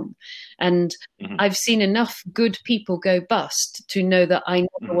comes along, and I've seen enough good people go bust to know that I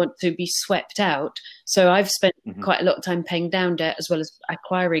never want to be swept out. So I've spent quite a lot of time paying down debt as well as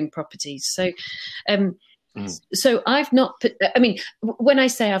acquiring properties. So so I've not put, I mean, when I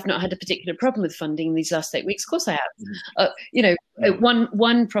say I've not had a particular problem with funding in these last 8 weeks, of course I have.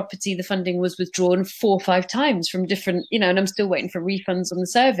 One property, the funding was withdrawn 4 or 5 times from different, and I'm still waiting for refunds on the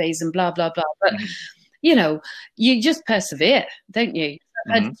surveys and blah, blah, blah. But, you just persevere, don't you?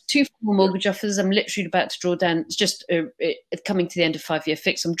 I've had 2 full mortgage offers. I'm literally about to draw down. It's just coming to the end of 5-year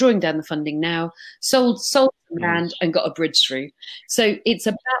fix. I'm drawing down the funding now. Sold some land and got a bridge through. So it's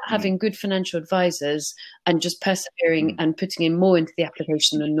about having good financial advisors and just persevering and putting in more into the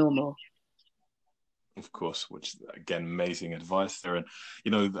application than normal. Of course, which again, amazing advice there. And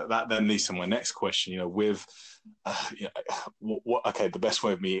that then leads to my next question. The best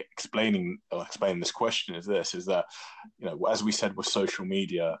way of me explaining this question is that as we said with social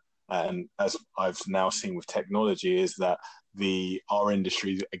media, and as I've now seen with technology, is that our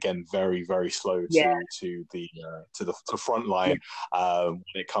industry is again very, very slow to the front line when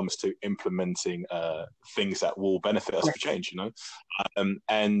it comes to implementing things that will benefit us for change.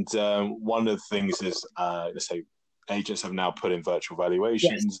 And one of the things is let's say agents have now put in virtual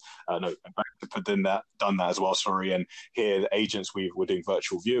valuations. Yes. No, done that as well. Sorry, and here the agents we're doing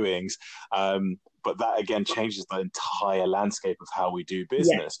virtual viewings. But that again changes the entire landscape of how we do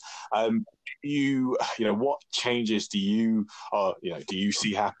business. What changes do you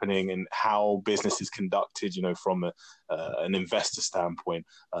see happening in how business is conducted? From an investor standpoint,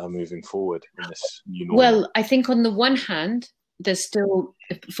 moving forward in this new normal. Well, I think on the one hand, there's still,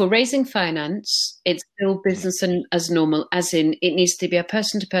 for raising finance, it's still business and as normal, as in it needs to be a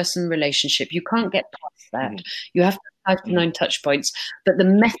person-to-person relationship. You can't get past that. You have to have 5 to 9 touch points. But the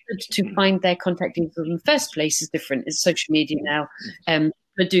method to find their contact details in the first place is different. It's social media now.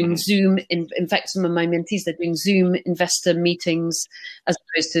 They're doing Zoom. In fact, some of my mentees, they're doing Zoom investor meetings as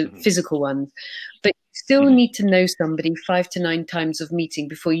opposed to physical ones. But you still need to know somebody 5 to 9 times of meeting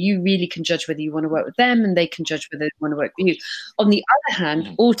before you really can judge whether you want to work with them, and they can judge whether they want to work with you. On the other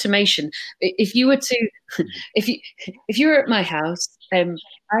hand, automation. If you were to, if you were at my house,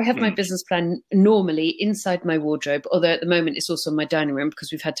 I have my business plan normally inside my wardrobe, although at the moment it's also in my dining room because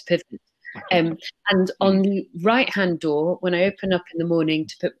we've had to pivot. And on the right-hand door, when I open up in the morning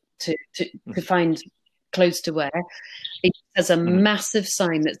to find clothes to wear, it has a massive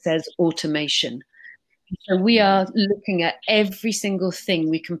sign that says automation. So we are looking at every single thing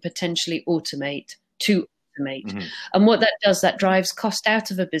we can potentially automate to automate. And what that does, that drives cost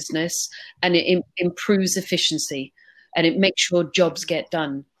out of a business, and it improves efficiency, and it makes sure jobs get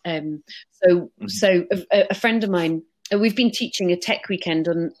done. So a friend of mine, we've been teaching a tech weekend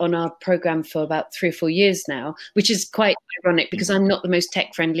on our program for about 3 or 4 years now, which is quite ironic because I'm not the most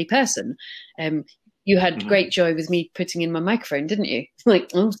tech friendly person. You had great joy with me putting in my microphone, didn't you? Like,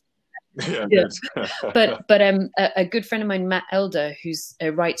 oh. Yeah. but a good friend of mine, Matt Elder, who's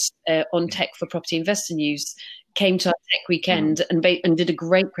writes on tech for Property Investor News, came to our tech weekend and did a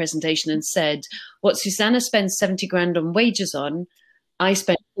great presentation and said, what Susannah spends 70 grand on wages on, I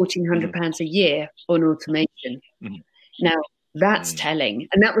spend £1,400 a year on automation. Now that's telling,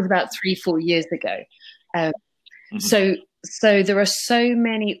 and that was about 3-4 years ago. So there are so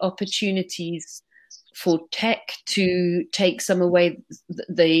many opportunities for tech to take some away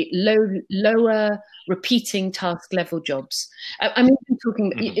the lower repeating task level jobs. I'm even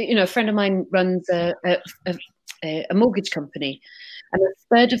talking, a friend of mine runs a mortgage company, and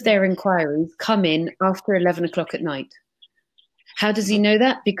 1/3 of their inquiries come in after 11 o'clock at night. How does he know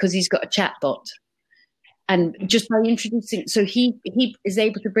that? Because he's got a chat bot. And just by introducing, so he is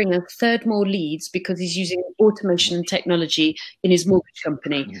able to bring 1/3 more leads because he's using automation and technology in his mortgage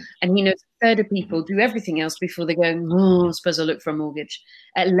company. And he knows 1/3 of people do everything else before they go, I suppose I'll look for a mortgage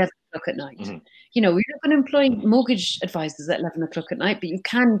at 11 o'clock at night. We're not going to employ mortgage advisors at 11 o'clock at night, but you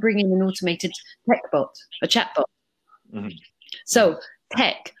can bring in an automated tech bot, a chat bot. So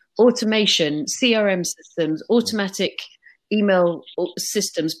tech, automation, CRM systems, automatic email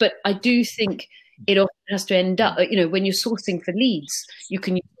systems. But I do think it often has to end up, when you're sourcing for leads, you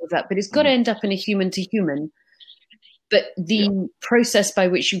can use all of that, but it's got to end up in a human to human. But the process by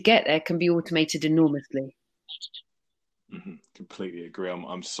which you get there can be automated enormously. Completely agree.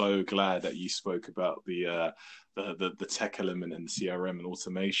 I'm so glad that you spoke about the tech element and the CRM and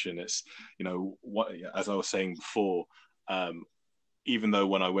automation. It's, as I was saying before, even though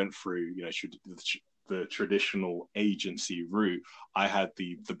when I went through, the traditional agency route, I had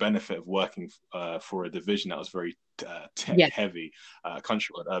the benefit of working for a division that was very tech heavy,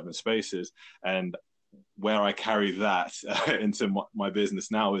 countrywide urban spaces, and where I carry that into my business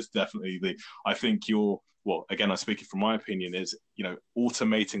now is definitely I think again, I'm speaking from my opinion, is,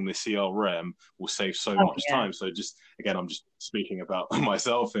 automating the CRM will save so much time. So I'm just speaking about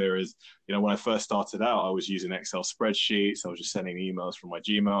myself here is, when I first started out, I was using Excel spreadsheets. I was just sending emails from my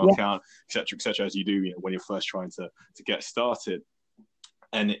Gmail account, et cetera, as you do, when you're first trying to get started.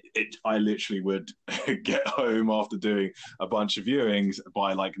 And I literally would get home after doing a bunch of viewings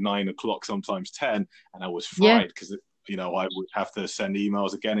by like 9 o'clock, sometimes 10, and I was fried because I would have to send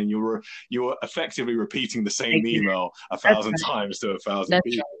emails again, and you were effectively repeating the same email 1,000 times to 1,000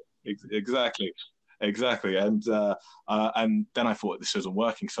 people. Exactly. And then I thought this wasn't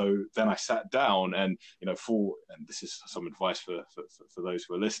working. So then I sat down and, and this is some advice for those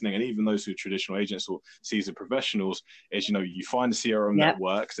who are listening, and even those who are traditional agents or seasoned professionals, is, you find a CRM that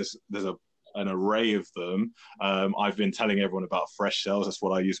works. There's an array of them. I've been telling everyone about Fresh Sales. That's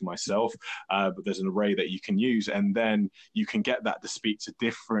what I use myself. But there's an array that you can use, and then you can get that to speak to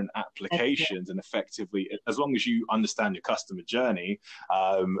different applications. And effectively, as long as you understand your customer journey,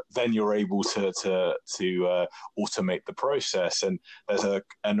 then you're able to automate the process. And there's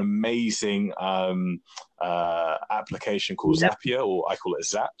an amazing application called Zapier, or I call it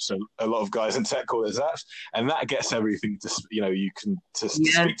Zap. So a lot of guys in tech call it Zaps, and that gets everything to, you can to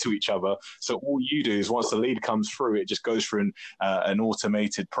speak to each other. So all you do is once the lead comes through, it just goes through an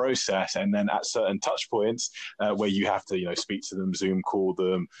automated process, and then at certain touch points where you have to, speak to them, Zoom call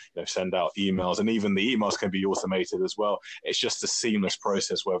them, send out emails, and even the emails can be automated as well. It's just a seamless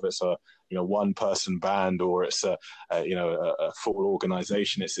process, whether it's a one person band or it's a full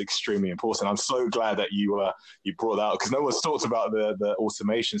organization. It's extremely important. I'm so glad that you brought that out, because no one's talked about the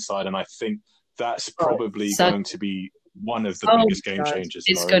automation side, and I think that's probably going to be one of the biggest game changers.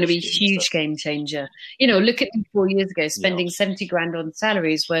 It's going to be a huge game changer. Look at me 4 years ago spending 70 grand on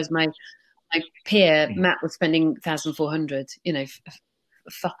salaries, whereas my peer Matt was spending 1,400.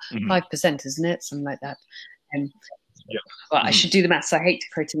 5%, isn't it? Something like that. Well, I should do the maths. I hate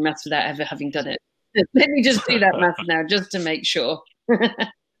creating maths without ever having done it. Let me just do that math now, just to make sure.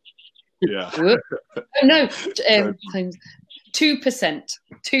 No, 2%,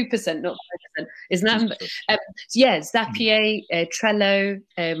 2%, not 5%. Is that? Zapier, Trello.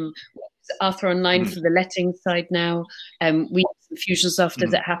 Arthur Online for the letting side now. We use Infusionsoft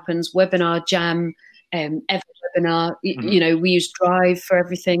as it happens. Webinar Jam, every webinar. We use Drive for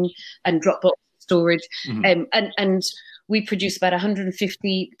everything, and Dropbox storage, and we produce about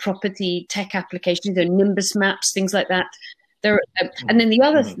 150 property tech applications, Nimbus maps, things like that. And then the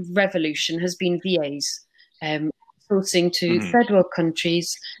other revolution has been VAs, sourcing to third world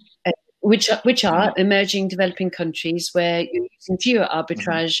countries, which are emerging, developing countries where you're using geo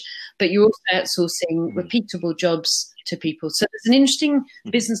arbitrage, but you're also outsourcing repeatable jobs to people. So there's an interesting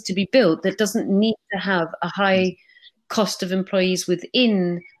business to be built that doesn't need to have a high cost of employees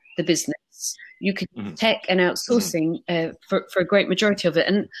within the business. You could tech and outsourcing for a great majority of it,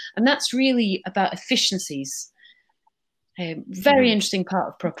 and that's really about efficiencies. Very interesting part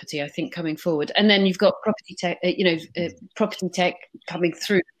of property, I think, coming forward. And then you've got property tech, property tech coming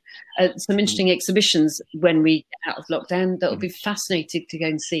through. Some interesting exhibitions when we get out of lockdown that will be fascinating to go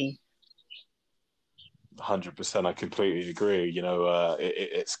and see. 100%. I completely agree.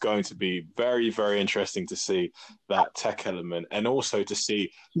 It's going to be very, very interesting to see that tech element, and also to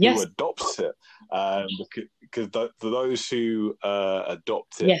see who adopts it. Because for those who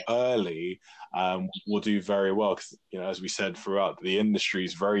adopt it early, will do very well. Because as we said throughout, the industry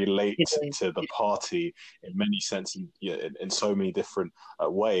is very late to the party in many senses, in so many different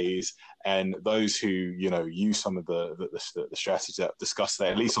ways. And those who use some of the strategies that discussed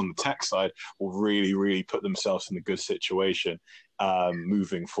there, at least on the tech side, will really, really put themselves in a good situation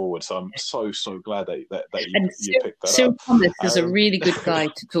moving forward. So I'm so glad that you picked that up. Cyril Thomas is a really good guy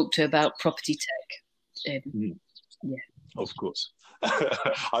to talk to about property tech. Of course.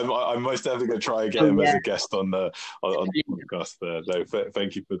 I'm most definitely going to try and get him as a guest on the podcast there. So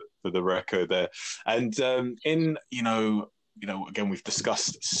thank you for the record there. And again, we've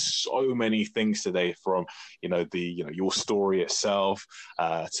discussed so many things today, from your story itself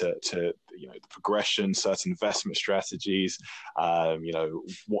to the progression, certain investment strategies,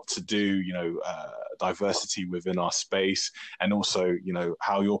 what to do, diversity within our space, and also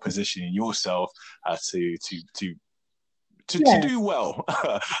how you're positioning yourself to do well.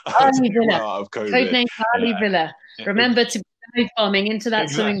 Barley Villa. Codename Barley Villa. Remember to be farming into that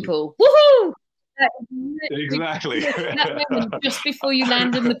swimming pool. Woohoo! Exactly. That moment just before you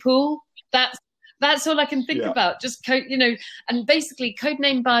land in the pool, that's all I can think about. Just and basically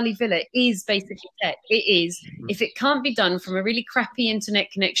Codename Barley Villa is basically tech. It is, if it can't be done from a really crappy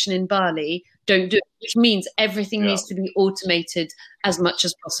internet connection in Bali, don't do it, which means everything needs to be automated as much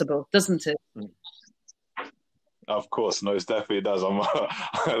as possible, doesn't it? Of course, no, it definitely does.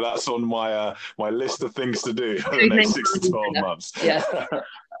 That's on my list of things to do for the next 6 to 12 months. Yeah.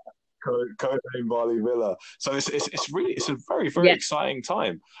 Codename Barley Villa. So it's a very, very exciting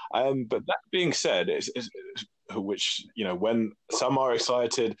time. But that being said, which when some are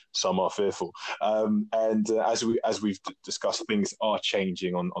excited, some are fearful. And as we've discussed, things are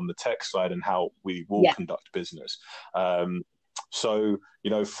changing on the tech side and how we will conduct business. So,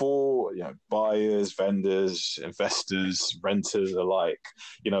 for buyers, vendors, investors, renters alike,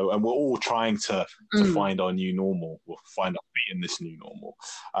 and we're all trying to find our new normal, or find our feet in this new normal.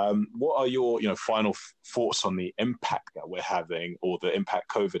 What are your final thoughts on the impact that we're having, or the impact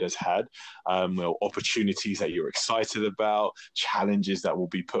COVID has had? Opportunities that you're excited about, challenges that will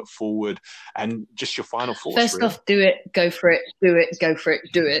be put forward, and just your final thoughts. First off, do it, go for it, do it, go for it,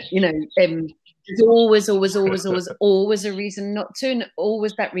 do it. There's always a reason not to, and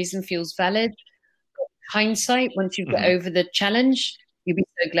always that reason feels valid. Hindsight, once you get over the challenge, you'll be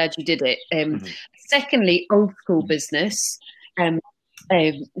so glad you did it. Secondly, old school business.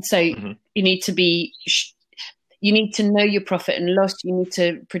 So you need to be. You need to know your profit and loss. You need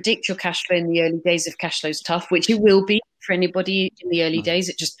to predict your cash flow in the early days if cash flow is tough, which it will be for anybody in the early days.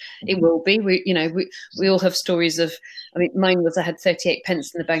 It will be. We all have stories of. I mean, mine was I had 38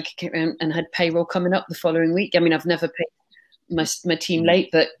 pence in the bank account and had payroll coming up the following week. I mean, I've never paid my team late,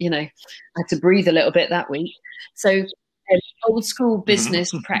 but I had to breathe a little bit that week. So old school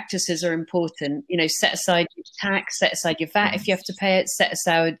business practices are important. Set aside your tax, set aside your VAT if you have to pay it, set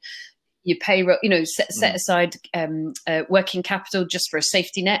aside your payroll, set aside working capital just for a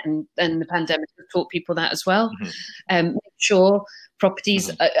safety net, and the pandemic has taught people that as well. Make sure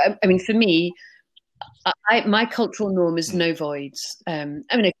properties. I mean, for me, my cultural norm is no voids. I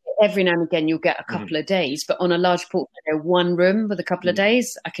mean, every now and again you'll get a couple of days, but on a large portfolio, one room with a couple of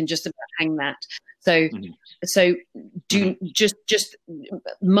days, I can just about hang that. So, do just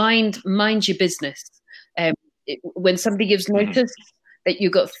mind your business. When somebody gives notice that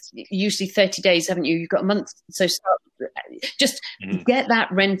you've got usually 30 days, haven't you? You've got a month, so just get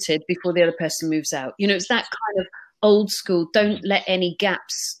that rented before the other person moves out. It's that kind of old school. Don't let any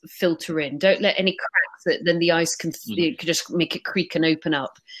gaps filter in. Don't let any cracks that then the ice can just make it creak and open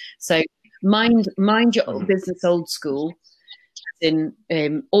up. So mind your business old school. In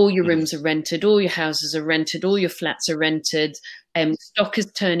all your rooms are rented, all your houses are rented, all your flats are rented. Stock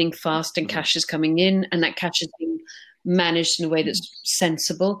is turning fast and cash is coming in, and that cash is being managed in a way that's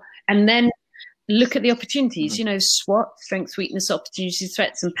sensible. And then look at the opportunities. SWOT, strengths, weakness, opportunities,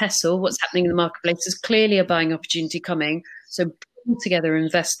 threats, and PESTLE. What's happening in the marketplace is clearly a buying opportunity coming. So pull together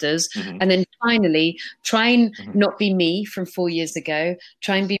investors, and then finally try and not be me from 4 years ago.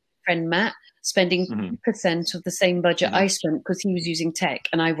 Try and be my friend Matt, spending 2% of the same budget I spent because he was using tech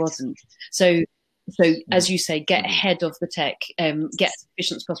and I wasn't. So as you say, get ahead of the tech, get as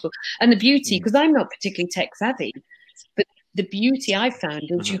efficient as possible. And the beauty, because I'm not particularly tech savvy, but the beauty I found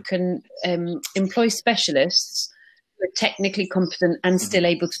is you can employ specialists who are technically competent and still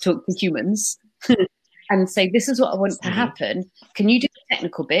able to talk to humans and say, this is what I want to happen. Can you do the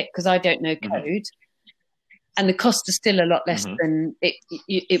technical bit? Because I don't know code. And the cost is still a lot less than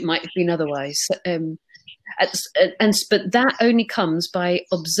it might have been otherwise. But that only comes by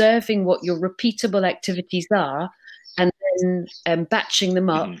observing what your repeatable activities are, and then batching them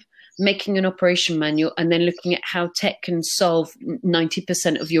up, making an operation manual, and then looking at how tech can solve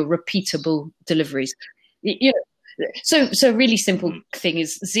 90% of your repeatable deliveries. So a really simple thing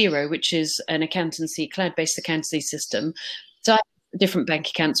is Xero, which is an cloud-based accountancy system. So I have different bank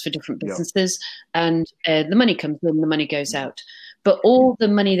accounts for different businesses, and the money comes in, the money goes out. But all the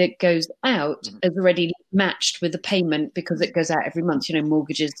money that goes out is already matched with the payment because it goes out every month,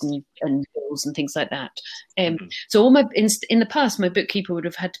 mortgages and bills and things like that. So all in the past, my bookkeeper would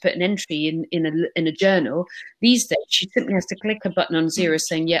have had to put an entry in a journal. These days, she simply has to click a button on Xero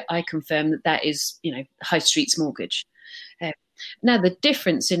saying, yeah, I confirm that is, High Street's mortgage. Now, the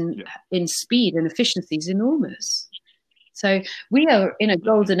difference in speed and efficiency is enormous. So we are in a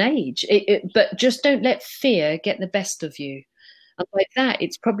golden age, but just don't let fear get the best of you. And by that,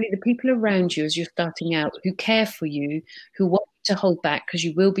 it's probably the people around you as you're starting out who care for you, who want to hold back because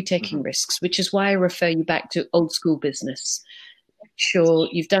you will be taking risks, which is why I refer you back to old school business. Make sure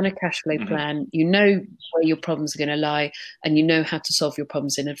you've done a cash flow plan, you know where your problems are going to lie, and you know how to solve your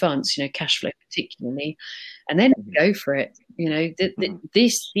problems in advance, cash flow particularly, and then go for it.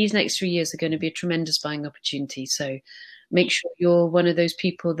 These next 3 years are going to be a tremendous buying opportunity. So make sure you're one of those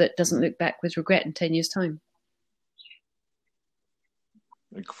people that doesn't look back with regret in 10 years' time.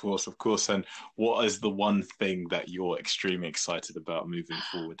 Of course. And what is the one thing that you're extremely excited about moving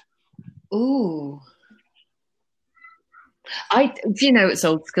forward? Ooh. It's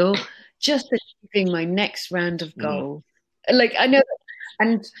old school. Just achieving my next round of goals. Like, I know,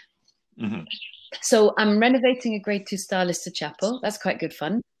 and so I'm renovating a Grade 2 style listed chapel. That's quite good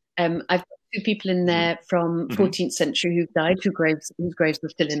fun. I've got 2 people in there from 14th century who've died, whose graves are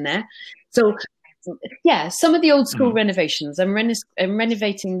still in there. So yeah, some of the old school renovations. I'm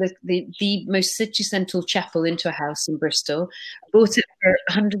renovating the most city central chapel into a house in Bristol. I bought it for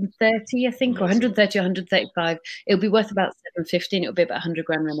 130, I think, or 130 or 135. It'll be worth about 750, and it'll be about 100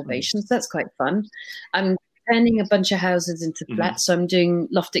 grand renovation. So that's quite fun. I'm turning a bunch of houses into flats. So I'm doing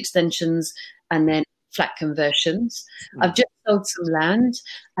loft extensions and then flat conversions. I've just sold some land.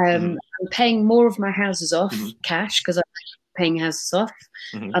 I'm paying more of my houses off cash because I'm paying houses off.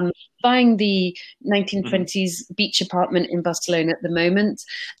 I'm buying the 1920s beach apartment in Barcelona at the moment,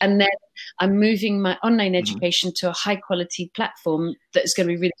 and then I'm moving my online education to a high quality platform that is going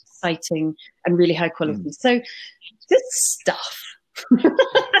to be really exciting and really high quality. So just stuff.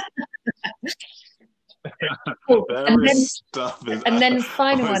 Oh, There is stuff. And then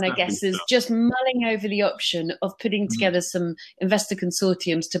final There's one, I definitely guess, is stuff. just mulling over the option of putting together some investor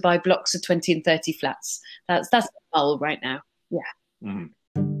consortiums to buy blocks of 20 and 30 flats. That's the mull right now. Yeah. Mhm.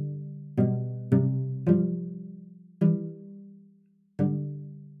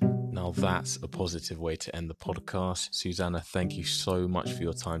 Now that's a positive way to end the podcast. Susannah, thank you so much for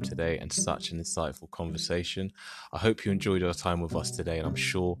your time today and such an insightful conversation. I hope you enjoyed your time with us today, and I'm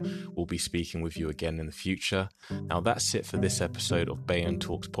sure we'll be speaking with you again in the future. Now that's it for this episode of Bayern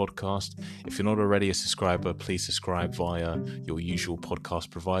Talks podcast. If you're not already a subscriber, please subscribe via your usual podcast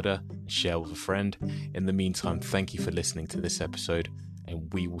provider and share with a friend. In the meantime, thank you for listening to this episode,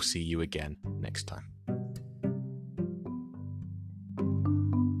 and we will see you again next time.